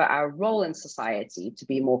rediscover our role in society, to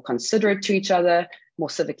be more considerate to each other, more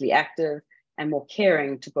civically active, and more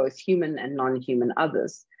caring to both human and non-human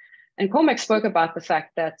others. And Cormac spoke about the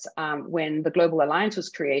fact that when the Global Alliance was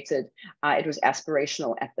created, it was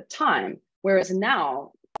aspirational at the time, whereas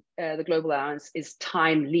now the Global Alliance is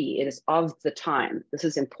timely. It is of the time. This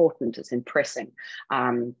is important. It's pressing.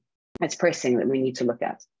 It's pressing that we need to look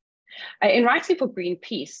at. In writing for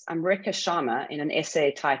Greenpeace, Amrika Sharma, in an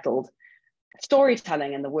essay titled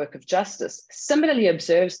Storytelling and the Work of Justice, similarly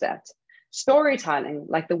observes that storytelling,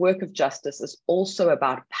 like the work of justice, is also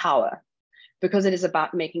about power, because it is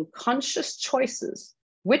about making conscious choices,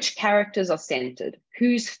 which characters are centered,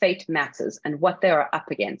 whose fate matters, and what they are up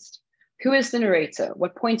against. Who is the narrator?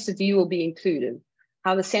 What points of view will be included?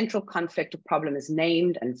 How the central conflict or problem is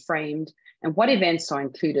named and framed, and what events are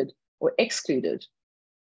included or excluded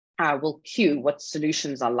will cue what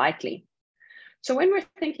solutions are likely. So when we're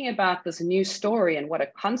thinking about this new story and what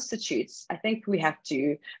it constitutes, I think we have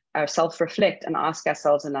to self-reflect and ask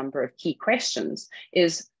ourselves a number of key questions.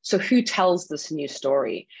 So who tells this new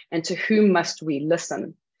story, and to whom must we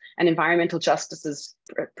listen? And environmental justice is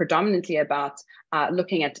predominantly about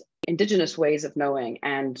looking at Indigenous ways of knowing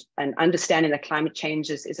and understanding that climate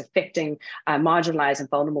change is affecting marginalized and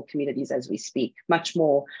vulnerable communities as we speak, much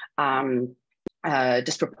more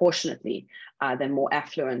disproportionately than more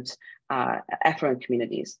affluent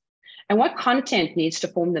communities. And what content needs to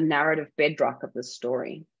form the narrative bedrock of this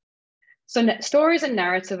story? So stories and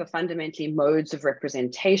narrative are fundamentally modes of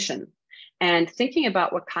representation. And thinking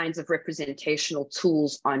about what kinds of representational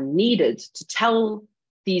tools are needed to tell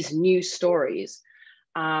these new stories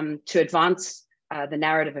to advance the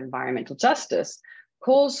narrative of environmental justice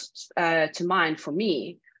calls to mind, for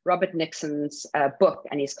me, Robert Nixon's book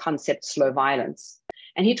and his concept, Slow Violence.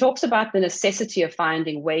 And he talks about the necessity of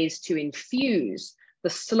finding ways to infuse the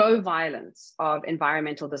slow violence of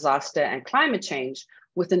environmental disaster and climate change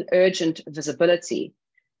with an urgent visibility.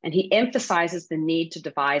 And he emphasizes the need to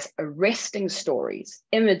devise arresting stories,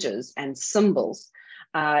 images, and symbols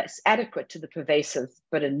adequate to the pervasive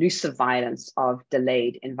but elusive violence of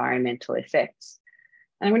delayed environmental effects.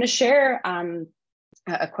 And I'm going to share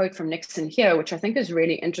a quote from Nixon here, which I think is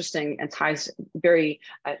really interesting and ties very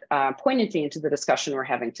poignantly into the discussion we're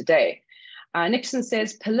having today. Nixon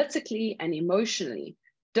says, politically and emotionally,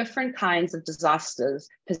 different kinds of disasters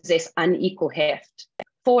possess unequal heft.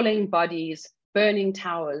 Falling bodies, burning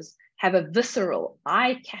towers have a visceral,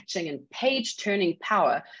 eye-catching and page-turning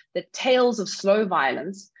power that tales of slow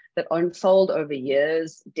violence that unfold over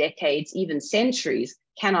years, decades, even centuries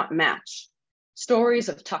cannot match. Stories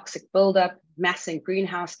of toxic buildup, massing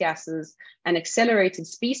greenhouse gases, and accelerated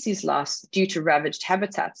species loss due to ravaged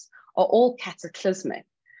habitats are all cataclysmic,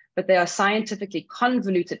 but they are scientifically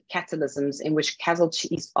convoluted catalysms in which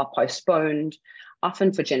casualties are postponed,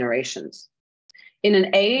 often for generations. In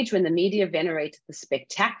an age when the media venerated the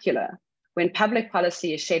spectacular, when public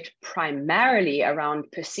policy is shaped primarily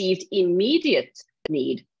around perceived immediate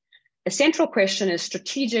need, a central question is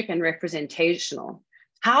strategic and representational.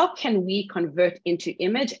 How can we convert into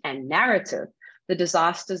image and narrative the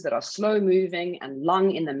disasters that are slow moving and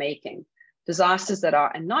long in the making, disasters that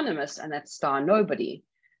are anonymous and that star nobody,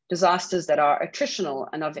 disasters that are attritional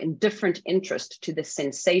and of indifferent interest to the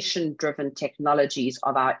sensation-driven technologies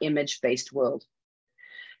of our image-based world?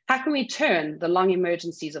 How can we turn the long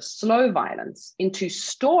emergencies of slow violence into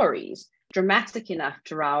stories dramatic enough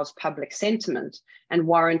to rouse public sentiment and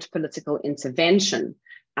warrant political intervention?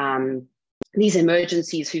 These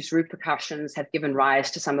emergencies whose repercussions have given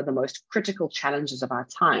rise to some of the most critical challenges of our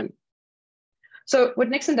time. So what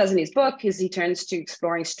Nixon does in his book is he turns to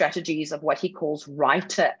exploring strategies of what he calls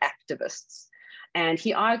writer activists. And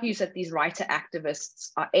he argues that these writer activists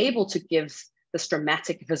are able to give this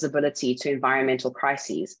dramatic visibility to environmental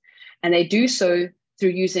crises. And they do so through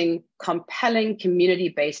using compelling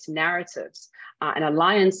community-based narratives and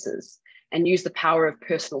alliances, and use the power of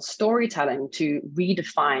personal storytelling to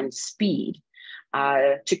redefine speed,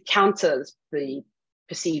 to counter the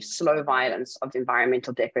perceived slow violence of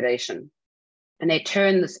environmental degradation. And they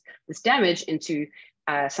turn this damage into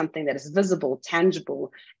something that is visible,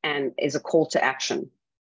 tangible, and is a call to action.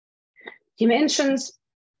 He mentions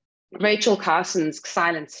Rachel Carson's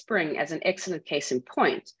Silent Spring as an excellent case in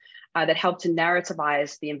point that helped to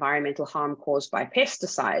narrativize the environmental harm caused by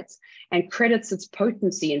pesticides, and credits its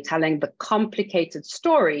potency in telling the complicated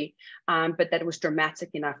story, but that it was dramatic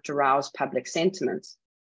enough to rouse public sentiment.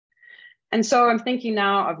 And so I'm thinking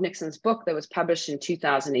now of Nixon's book that was published in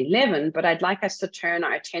 2011, but I'd like us to turn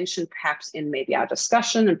our attention perhaps in maybe our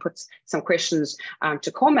discussion and put some questions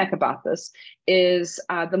to Cormac about this, is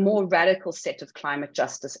the more radical set of climate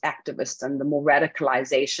justice activists and the more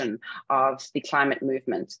radicalization of the climate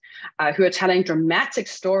movement, who are telling dramatic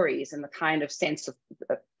stories in the kind of sense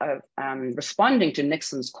of responding to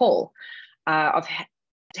Nixon's call of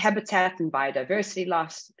habitat and biodiversity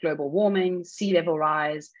loss, global warming, sea level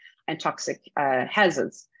rise, and toxic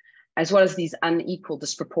hazards, as well as these unequal,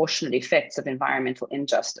 disproportionate effects of environmental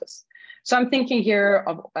injustice. So I'm thinking here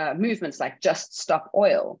of movements like Just Stop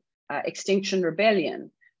Oil, Extinction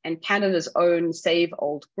Rebellion, and Canada's own Save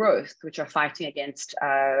Old Growth, which are fighting against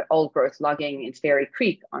old growth logging in Fairy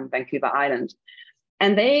Creek on Vancouver Island.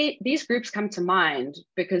 And these groups come to mind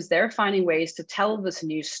because they're finding ways to tell this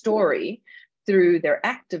new story through their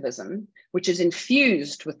activism, which is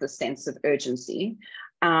infused with the sense of urgency,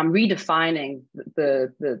 redefining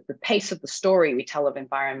the pace of the story we tell of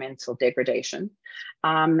environmental degradation.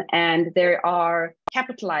 And they are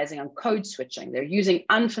capitalizing on code switching. They're using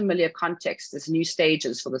unfamiliar context as new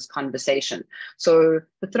stages for this conversation. So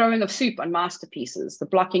the throwing of soup on masterpieces, the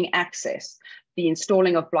blocking access, the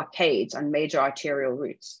installing of blockades on major arterial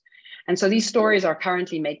routes. And so these stories are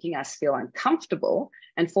currently making us feel uncomfortable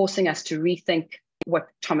and forcing us to rethink what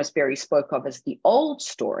Thomas Berry spoke of as the old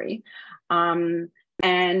story.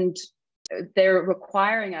 And they're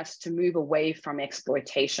requiring us to move away from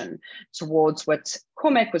exploitation towards what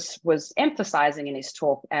Cormac was emphasizing in his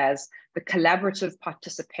talk as the collaborative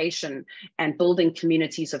participation and building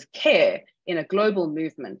communities of care in a global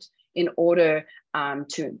movement in order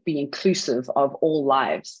to be inclusive of all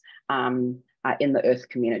lives in the Earth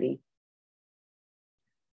community.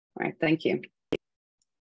 All right, thank you.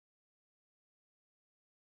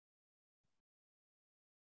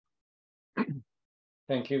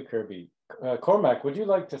 Thank you, Kirby. Cormac, would you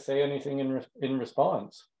like to say anything in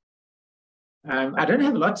response? I don't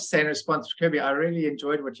have a lot to say in response to Kirby. I really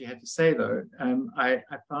enjoyed what you had to say, though. I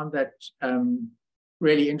found that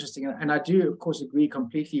really interesting. And I do, of course, agree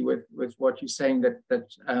completely with what you're saying, that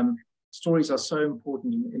stories are so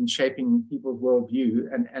important in shaping people's worldview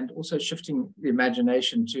and also shifting the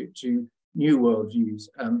imagination to new worldviews,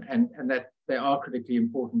 and that they are critically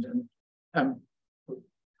important. And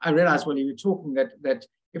I realized while you were talking that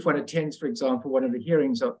if one attends, for example, one of the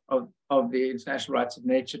hearings of the International Rights of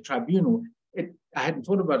Nature Tribunal, I hadn't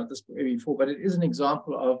thought about it this way before, but it is an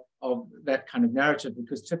example of that kind of narrative,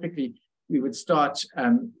 because typically we would start,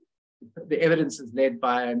 the evidence is led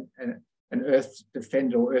by an Earth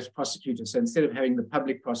defender or Earth prosecutor. So instead of having the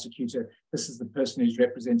public prosecutor, this is the person who's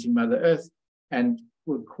representing Mother Earth, and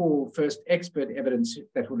will call first expert evidence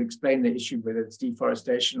that will explain the issue, whether it's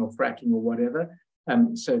deforestation or fracking or whatever.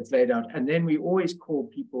 So it's laid out. And then we always call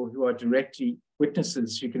people who are directly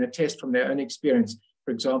witnesses who can attest from their own experience,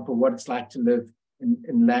 for example, what it's like to live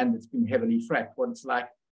in land that's been heavily fracked, what it's like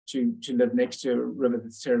to live next to a river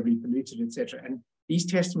that's terribly polluted, etc. And these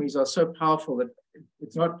testimonies are so powerful that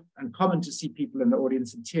it's not uncommon to see people in the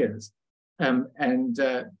audience in tears. And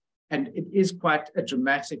it is quite a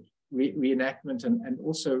dramatic reenactment. And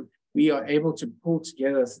also we are able to pull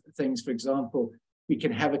together things. For example, we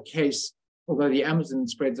can have a case, although the Amazon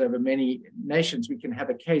spreads over many nations, we can have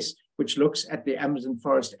a case which looks at the Amazon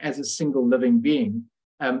forest as a single living being,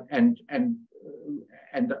 and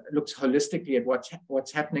looks holistically at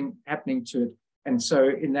what's happening to it. And so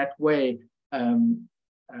in that way,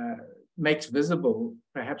 makes visible,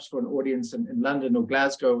 perhaps for an audience in London or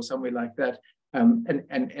Glasgow or somewhere like that,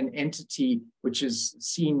 an entity which is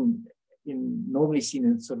normally seen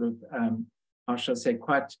in sort of, I shall say,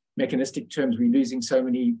 quite mechanistic terms. We're losing so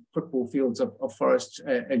many football fields of forest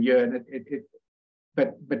a year, and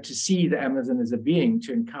but to see the Amazon as a being,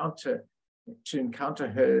 to encounter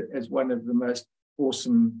her as one of the most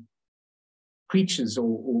awesome creatures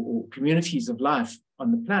or communities of life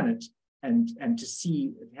on the planet, and to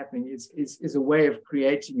see it happening is a way of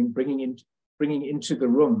creating and bringing into the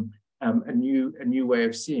room a new way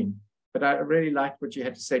of seeing. But I really liked what you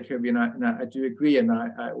had to say, Kirby, and I do agree, and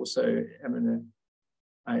I also am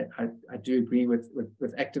I do agree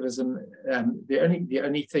with activism. The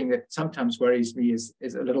only thing that sometimes worries me is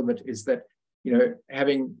a little bit is that, you know,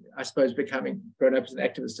 having, I suppose, grown up as an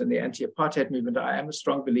activist in the anti-apartheid movement, I am a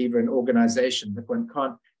strong believer in organization, that one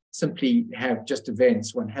can't simply have just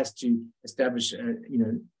events. One has to establish,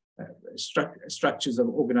 structures of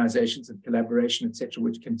organizations and collaboration, etc.,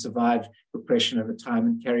 which can survive repression over time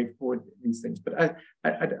and carry forward these things. But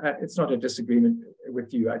it's not a disagreement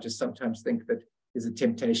with you. I just sometimes think that there's a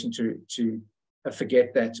temptation to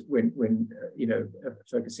forget that when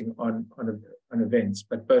focusing on events,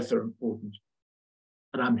 but both are important.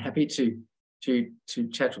 And I'm happy to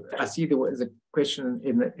chat. I see there was a question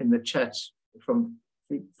in the chat from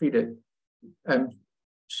Frida.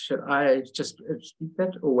 Should I just speak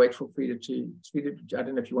that or wait for Frida to speak it? I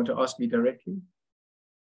don't know if you want to ask me directly.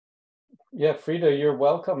 Yeah, Frida, you're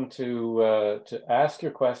welcome to ask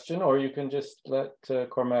your question, or you can just let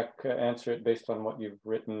Cormac answer it based on what you've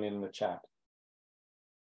written in the chat.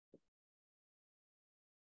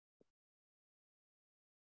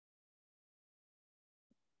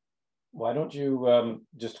 Why don't you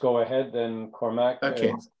just go ahead then, Cormac?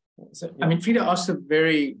 Okay. So, I mean, Frida asked a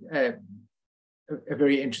very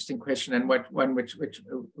interesting question, and one which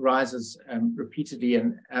rises repeatedly,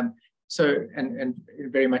 and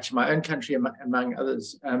very much in my own country among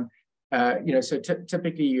others. So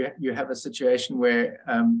typically you have a situation where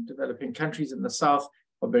developing countries in the south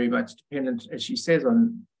are very much dependent, as she says,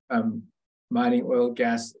 on mining, oil,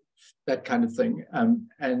 gas, that kind of thing,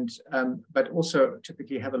 but also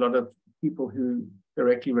typically have a lot of people who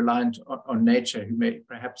directly reliant on nature, who may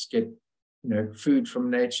perhaps get food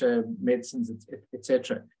from nature, medicines,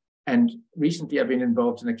 etc. And recently I've been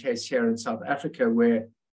involved in a case here in South Africa where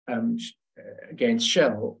against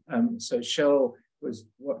Shell. So Shell was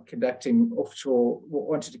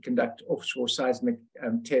wanted to conduct offshore seismic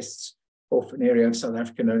tests off an area of South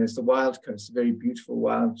Africa known as the Wild Coast, a very beautiful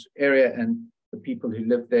wild area, and the people who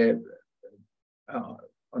live there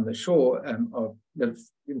on the shore live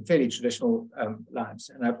in fairly traditional lives.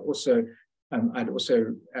 And I'd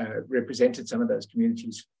also represented some of those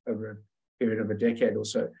communities over a period of a decade or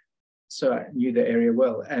so. So I knew the area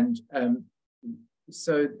well. And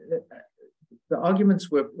so the arguments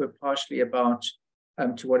were partially about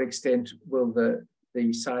to what extent will the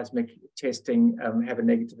seismic testing have a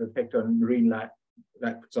negative effect on marine life,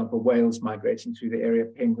 like, for example, whales migrating through the area,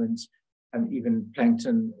 penguins, even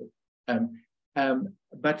plankton.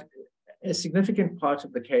 But a significant part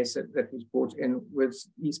of the case that was brought in was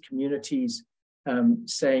these communities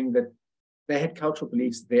saying that they had cultural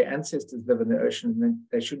beliefs that their ancestors live in the ocean and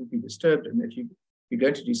they shouldn't be disturbed. And if you're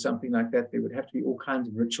going to do something like that, there would have to be all kinds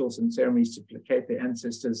of rituals and ceremonies to placate their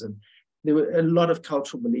ancestors. And there were a lot of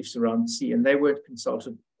cultural beliefs around the sea, and they weren't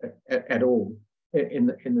consulted at all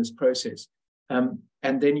in this process. And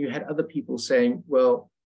then you had other people saying, well,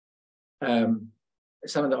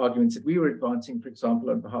 some of the arguments that we were advancing, for example,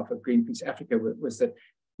 on behalf of Greenpeace Africa, was that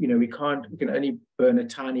we can only burn a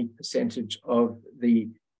tiny percentage of the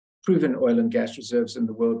proven oil and gas reserves in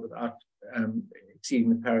the world without exceeding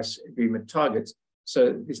the Paris Agreement targets.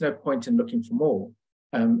 So there's no point in looking for more.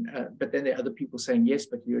 But then there are other people saying, yes,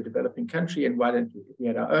 but you're a developing country, and why don't we, if we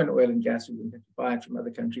had our own oil and gas, we wouldn't have to buy it from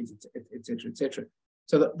other countries, et cetera, et cetera.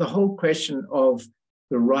 So the whole question of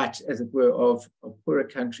the right, as it were, of poorer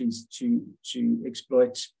countries to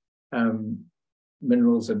exploit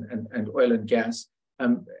minerals and oil and gas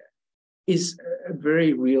is a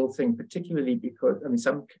very real thing, particularly because,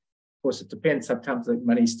 of course, it depends. Sometimes the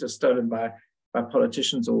money is still stolen by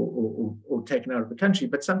politicians or taken out of the country,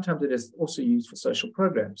 but sometimes it is also used for social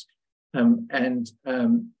programs. There's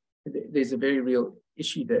a very real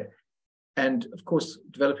issue there. And of course,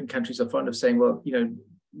 developing countries are fond of saying, well,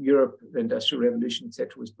 Europe, the Industrial Revolution, et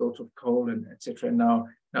cetera, was built off coal and et cetera. And now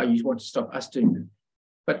you want to stop us doing that.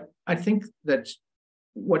 But I think that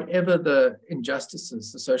whatever the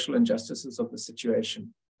injustices, the social injustices of the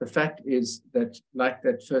situation, the fact is that, like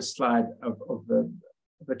that first slide of the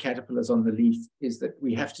caterpillars on the leaf, is that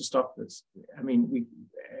we have to stop this. I mean,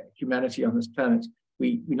 humanity on this planet,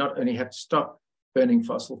 we not only have to stop burning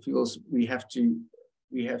fossil fuels, we have to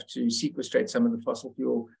sequestrate some of the fossil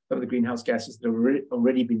fuel, some of the greenhouse gases that have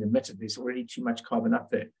already been emitted. There's already too much carbon up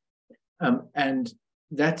there. And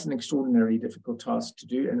that's an extraordinarily difficult task to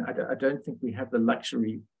do. And I don't think we have the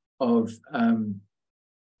luxury of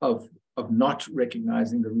not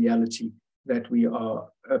recognizing the reality that we are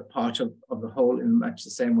a part of the whole, in much the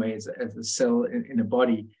same way as the cell in a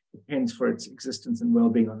body depends for its existence and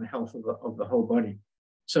well-being on the health of the whole body.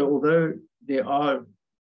 So although there are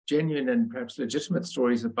genuine and perhaps legitimate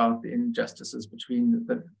stories about the injustices between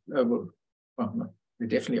the global, there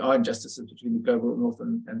definitely are injustices between the global north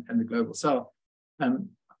and the global south.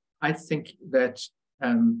 I think that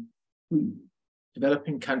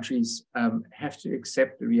developing countries have to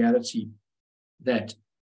accept the reality that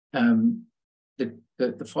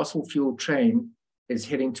the fossil fuel train is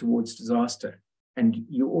heading towards disaster, and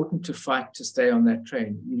you oughtn't to fight to stay on that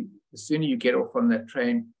train. The sooner you get off on that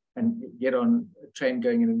train and get on a train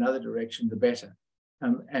going in another direction, the better.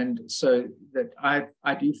 And so that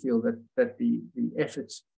I do feel that the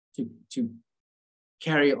efforts to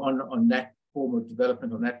carry on that form of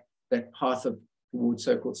development, on that path towards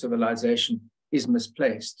so-called civilization, is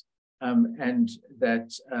misplaced, and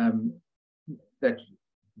that that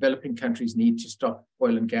developing countries need to stop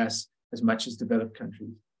oil and gas as much as developed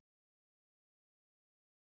countries.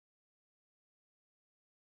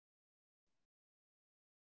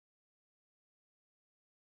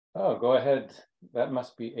 Oh, go ahead. That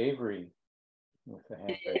must be Avery with the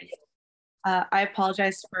hand raised. I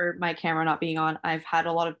apologize for my camera not being on. I've had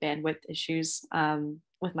a lot of bandwidth issues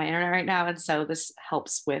with my internet right now, and so this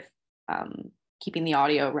helps with keeping the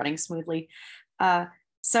audio running smoothly.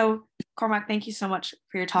 So Cormac, thank you so much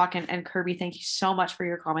for your talk, and Kirby, thank you so much for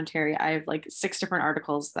your commentary. I have like 6 different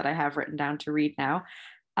articles that I have written down to read now.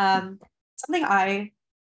 Something I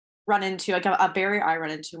run into, like a barrier I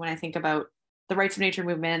run into when I think about the rights of nature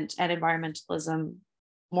movement and environmentalism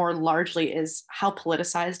more largely, is how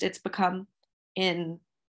politicized it's become in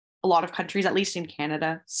a lot of countries, at least in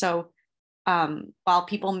Canada. So while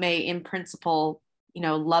people may in principle,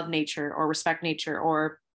 love nature or respect nature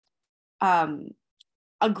or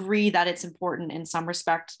agree that it's important in some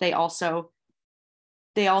respect, they also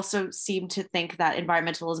seem to think that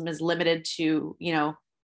environmentalism is limited to,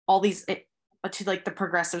 all these, to like the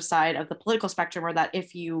progressive side of the political spectrum, or that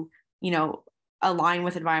if you, align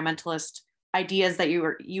with environmentalist ideas, that you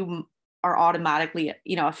are automatically,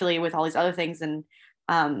 affiliated with all these other things. And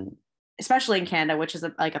especially in Canada, which is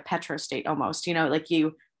like a petro state almost, like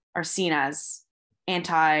you are seen as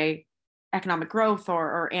anti-economic growth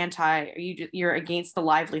or you're against the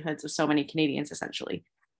livelihoods of so many Canadians, essentially.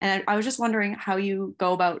 And I was just wondering how you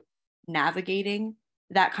go about navigating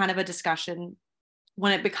that kind of a discussion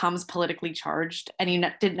when it becomes politically charged and you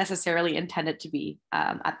didn't necessarily intend it to be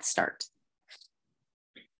at the start.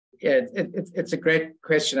 Yeah, it's a great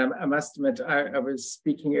question. I must admit, I was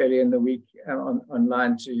speaking earlier in the week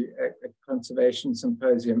online to a conservation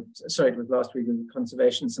symposium. Sorry, it was last week, it was a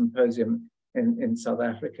conservation symposium in South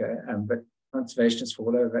Africa, but conservationists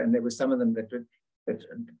all over. And there were some of them that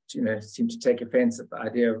seemed to take offense at the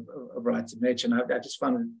idea of rights of nature. And I just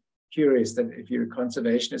found it curious that if you're a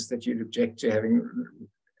conservationist, that you'd object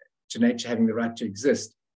to nature having the right to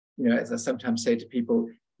exist. As I sometimes say to people,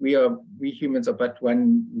 we humans are but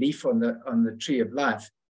one leaf on the tree of life,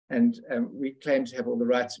 and we claim to have all the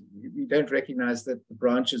rights. We don't recognize that the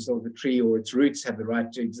branches of the tree or its roots have the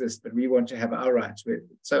right to exist, but we want to have our rights.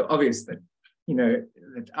 It's so obvious that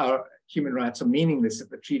that our human rights are meaningless if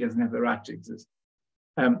the tree doesn't have the right to exist.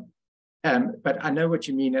 But I know what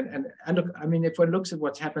you mean, and look, I mean, if one looks at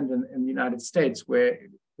what's happened in the United States, where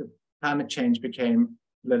the climate change became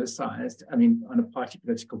politicized, I mean, on a party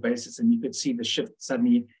political basis, and you could see the shift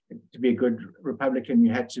suddenly. To be a good Republican,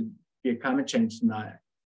 you had to be a climate change denier.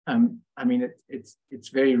 I mean, it's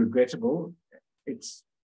very regrettable. It's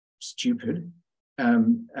stupid.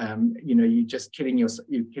 You're just killing yourself.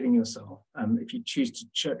 You're killing yourself if you choose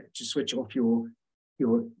to switch off your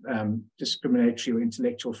discriminatory or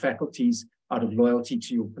intellectual faculties out of loyalty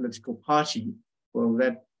to your political party. Well,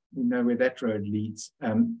 that we know where that road leads,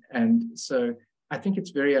 and so. I think it's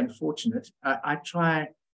very unfortunate. I try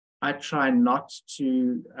not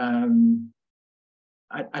to.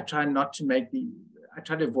 I try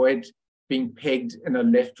to avoid being pegged in a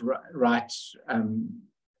left-right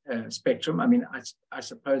spectrum. I mean, I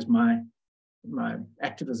suppose my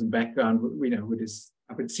activism background,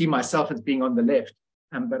 I would see myself as being on the left,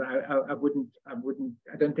 but I wouldn't.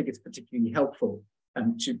 I don't think it's particularly helpful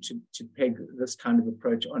to peg this kind of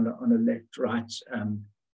approach on a left-right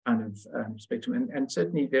kind of spectrum, and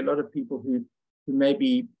certainly there are a lot of people who may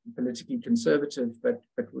be politically conservative, but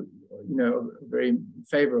very in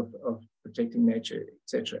favor of protecting nature,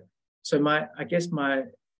 etc. So I guess my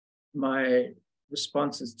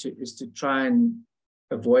response is to try and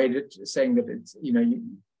avoid it, saying that it's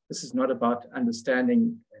this is not about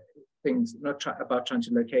understanding things, about trying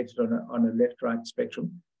to locate it on a left-right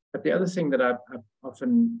spectrum. But the other thing that I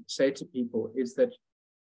often say to people is that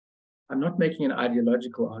I'm not making an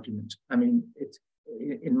ideological argument. I mean,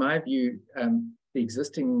 in my view, the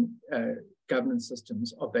existing governance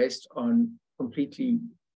systems are based on completely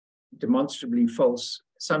demonstrably false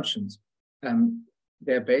assumptions.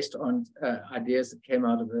 They're based on ideas that came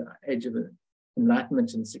out of the age of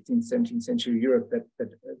enlightenment in the 16th, 17th century Europe, that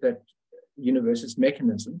the universe is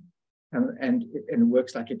mechanism, and it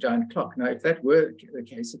works like a giant clock. Now, if that were the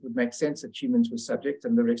case, it would make sense that humans were subject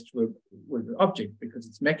and the rest were the object, because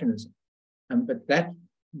it's mechanism. But that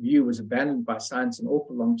view was abandoned by science an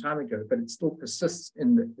awful long time ago, but it still persists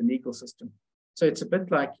in the legal system. So it's a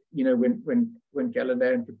bit like, when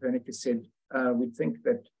Galileo and Copernicus said, we think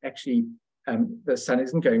that actually the sun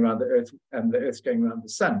isn't going around the earth, the earth's going around the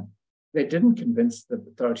sun. They didn't convince the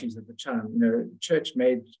authorities at the time. The church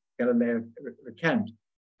made Galileo recant.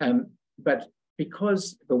 But because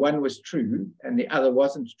the one was true and the other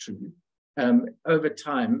wasn't true, over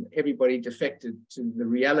time, everybody defected to the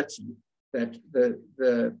reality that the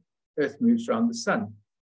Earth moves around the sun.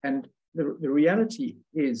 And the reality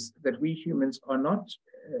is that we humans are not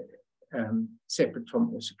separate from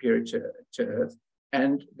or superior to Earth,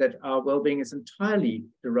 and that our well-being is entirely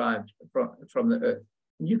derived from the Earth.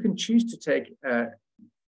 And you can choose to take a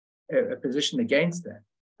position against that.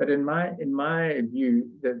 But in my view,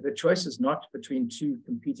 the choice is not between two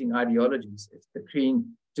competing ideologies. It's between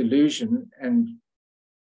delusion and,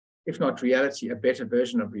 if not reality, a better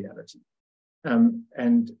version of reality.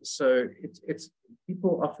 And so it's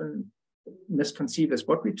people often misconceive this.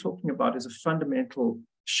 What we're talking about is a fundamental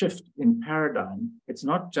shift in paradigm. It's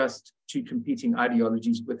not just two competing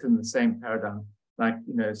ideologies within the same paradigm, like,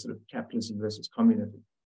 you know, sort of capitalism versus communism.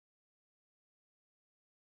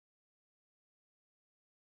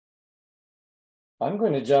 I'm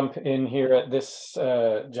going to jump in here at this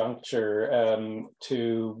juncture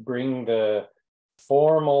to bring the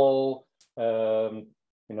formal,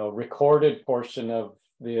 recorded portion of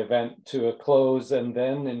the event to a close, and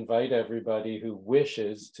then invite everybody who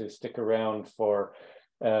wishes to stick around for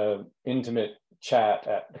intimate chat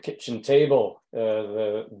at the kitchen table,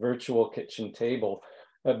 the virtual kitchen table.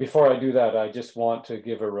 Before I do that, I just want to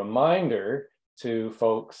give a reminder to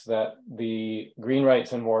folks that the Green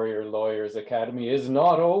Rights and Warrior Lawyers Academy is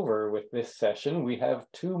not over with this session. We have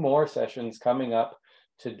 2 more sessions coming up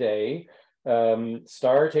today,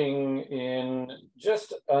 starting in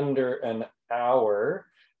just under an hour.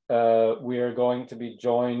 We are going to be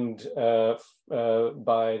joined by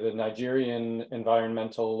the Nigerian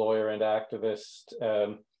environmental lawyer and activist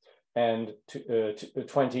and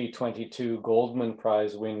 2022 Goldman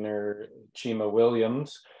Prize winner Chima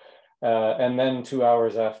Williams. And then 2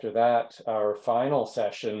 hours after that, our final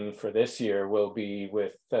session for this year will be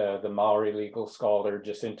with the Maori legal scholar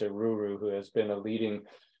Jacinta Ruru, who has been a leading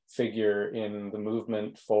figure in the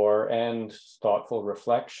movement for and thoughtful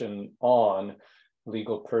reflection on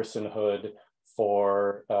legal personhood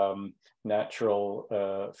for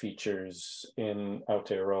natural features in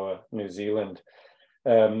Aotearoa, New Zealand.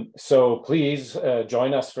 So please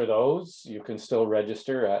join us for those. You can still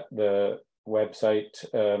register at the website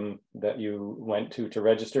that you went to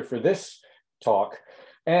register for this talk.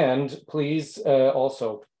 And please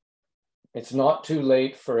also, it's not too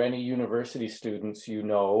late for any university students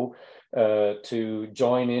to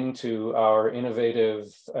join into our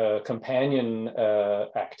innovative companion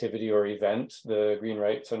activity or event, the Green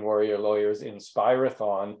Rights and Warrior Lawyers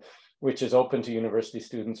Inspirathon, which is open to university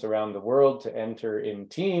students around the world to enter in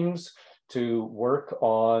teams to work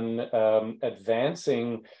on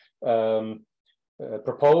advancing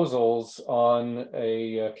proposals on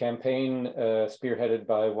a campaign spearheaded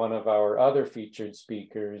by one of our other featured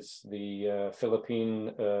speakers, the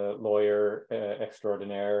Philippine lawyer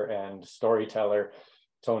extraordinaire and storyteller,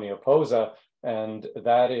 Tony Opoza. And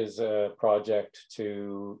that is a project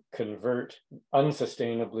to convert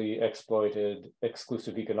unsustainably exploited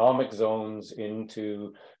exclusive economic zones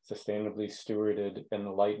into sustainably stewarded,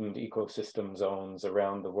 enlightened ecosystem zones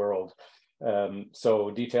around the world.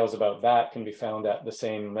 So details about that can be found at the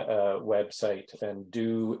same website, and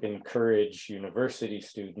do encourage university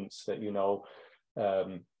students that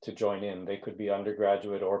to join in. They could be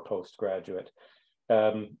undergraduate or postgraduate.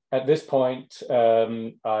 At this point,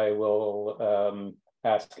 I will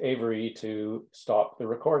ask Avery to stop the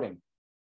recording.